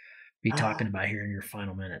should be talking about here in your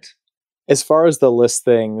final minutes. As far as the list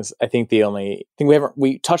things, I think the only thing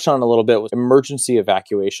we touched on a little bit was emergency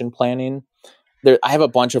evacuation planning. I have a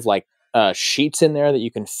bunch of sheets in there that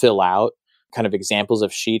you can fill out, kind of examples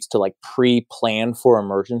of sheets to pre-plan for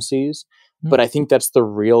emergencies. But I think that's the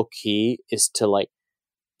real key, is to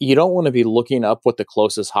you don't want to be looking up what the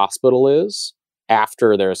closest hospital is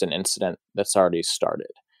after there's an incident that's already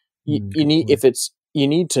started. You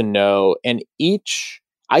need to know, and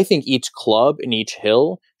I think each club and each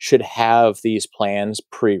hill should have these plans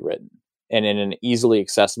pre-written and in an easily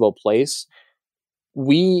accessible place.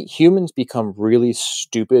 We humans become really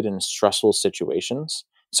stupid in stressful situations.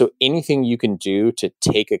 So anything you can do to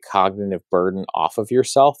take a cognitive burden off of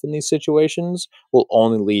yourself in these situations will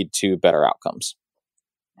only lead to better outcomes.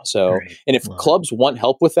 So, and if clubs want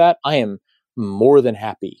help with that, I am more than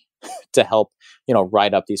happy to help,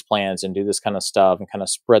 write up these plans and do this kind of stuff and kind of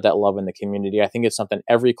spread that love in the community. I think it's something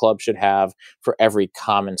every club should have for every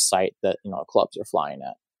common site that, clubs are flying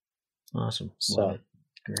at. Awesome. So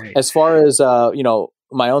great. As far as,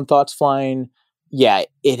 my own thoughts flying,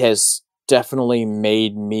 it has definitely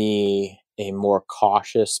made me a more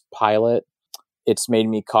cautious pilot. It's made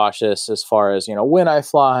me cautious as far as, when I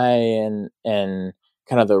fly and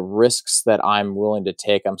kind of the risks that I'm willing to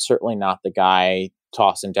take. I'm certainly not the guy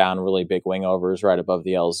tossing down really big wing overs right above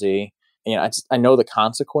the LZ. I know the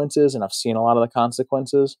consequences, and I've seen a lot of the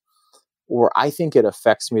consequences. Where I think it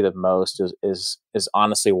affects me the most is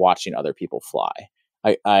honestly watching other people fly.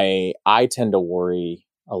 I tend to worry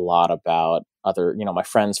a lot about other, my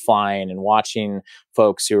friends flying and watching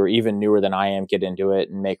folks who are even newer than I am get into it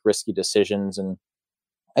and make risky decisions. And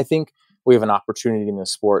I think we have an opportunity in the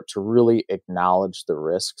sport to really acknowledge the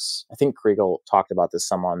risks. I think Kriegel talked about this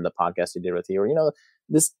some on the podcast he did with you, where,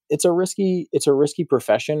 it's a risky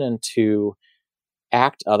profession, and to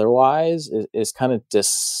act otherwise is kind of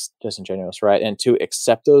disingenuous, right? And to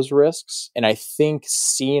accept those risks. And I think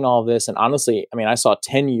seeing all this, and honestly, I saw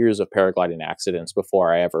 10 years of paragliding accidents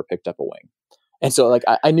before I ever picked up a wing. And so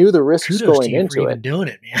I knew the risks Kudos going to you into for it. even doing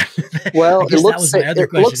it, man. Well, it looks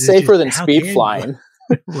safer than speed flying.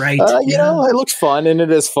 Right. It looks fun, and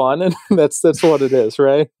it is fun, and that's what it is,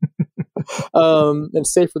 right? And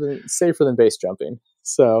safer than base jumping.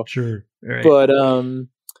 So, Sure. Right. but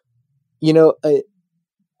you know,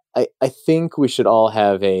 I think we should all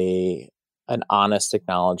have an honest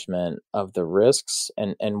acknowledgement of the risks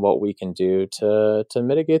and what we can do to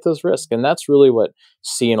mitigate those risks. And that's really what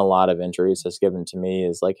seeing a lot of injuries has given to me,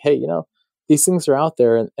 is like, hey, these things are out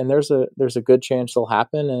there, and there's a good chance they'll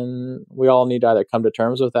happen, and we all need to either come to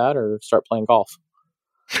terms with that or start playing golf.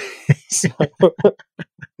 So,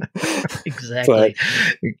 Exactly.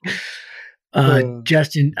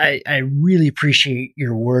 Justin, I really appreciate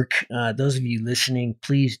your work. Those of you listening,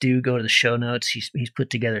 please do go to the show notes. He's put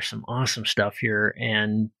together some awesome stuff here,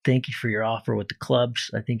 and thank you for your offer with the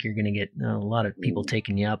clubs. I think you're going to get a lot of people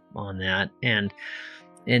taking you up on that, and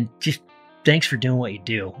just thanks for doing what you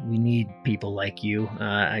do. We need people like you.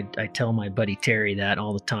 I tell my buddy Terry that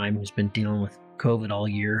all the time, who's been dealing with COVID all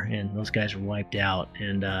year, and those guys are wiped out.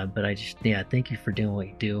 And but thank you for doing what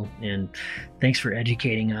you do, and thanks for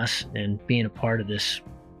educating us and being a part of this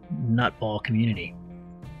nutball community.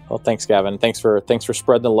 Well, thanks, Gavin. Thanks for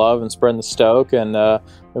spreading the love and spreading the stoke. And it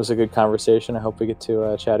was a good conversation. I hope we get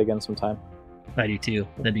to chat again sometime. I do too.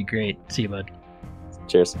 That'd be great. See you, bud.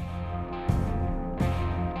 Cheers.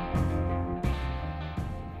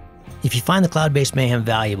 If you find the Cloud-Based Mayhem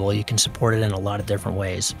valuable, you can support it in a lot of different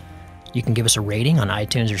ways. You can give us a rating on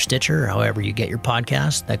iTunes or Stitcher, or however you get your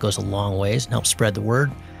podcast. That goes a long ways and helps spread the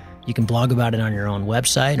word. You can blog about it on your own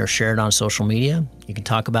website or share it on social media. You can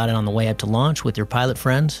talk about it on the way up to launch with your pilot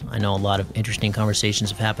friends. I know a lot of interesting conversations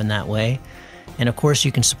have happened that way. And of course,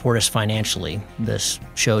 you can support us financially. This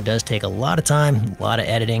show does take a lot of time, a lot of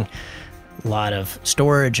editing, a lot of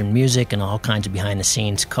storage and music and all kinds of behind the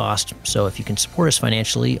scenes cost. So if you can support us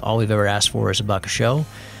financially, all we've ever asked for is $1 a show.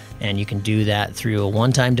 And you can do that through a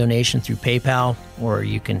one-time donation through PayPal, or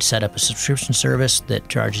you can set up a subscription service that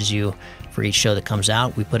charges you for each show that comes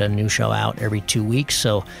out. We put a new show out every 2 weeks.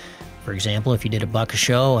 So, for example, if you did $1 a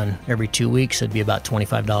show and every 2 weeks, it'd be about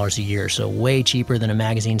 $25 a year. So way cheaper than a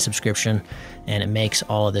magazine subscription, and it makes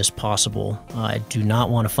all of this possible. I do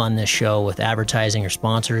not want to fund this show with advertising or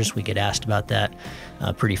sponsors. We get asked about that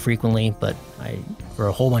pretty frequently, but for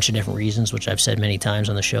a whole bunch of different reasons, which I've said many times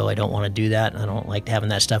on the show, I don't want to do that. I don't like having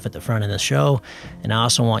that stuff at the front of the show. And I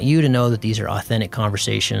also want you to know that these are authentic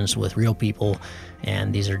conversations with real people,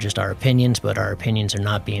 and these are just our opinions, but our opinions are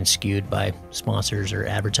not being skewed by sponsors or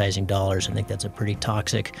advertising dollars. I think that's a pretty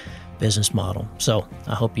toxic business model. So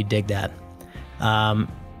I hope you dig that.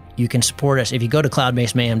 You can support us. If you go to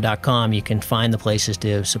cloudbasedmayhem.com, you can find the places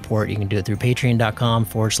to support. You can do it through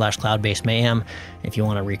patreon.com/cloudbasedmayhem. If you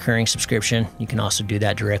want a recurring subscription, you can also do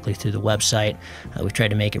that directly through the website. We've tried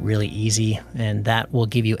to make it really easy, and that will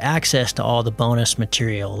give you access to all the bonus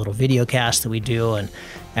material, little video casts that we do, and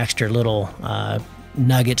extra little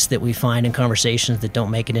nuggets that we find in conversations that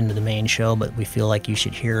don't make it into the main show, but we feel like you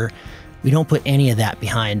should hear. We don't put any of that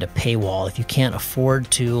behind a paywall. If you can't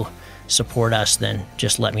afford to support us, then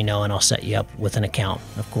just let me know and I'll set you up with an account.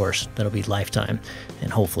 Of course, that'll be lifetime,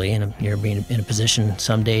 and hopefully you're being in a position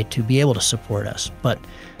someday to be able to support us. But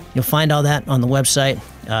you'll find all that on the website.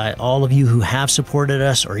 All of you who have supported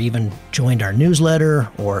us or even joined our newsletter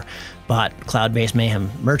or bought Cloud-Based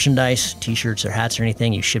Mayhem merchandise, t-shirts or hats or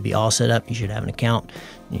anything, you should be all set up. You should have an account,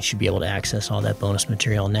 and you should be able to access all that bonus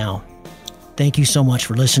material now. Thank you so much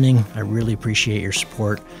for listening. I really appreciate your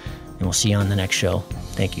support, and we'll see you on the next show.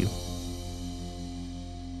 Thank you.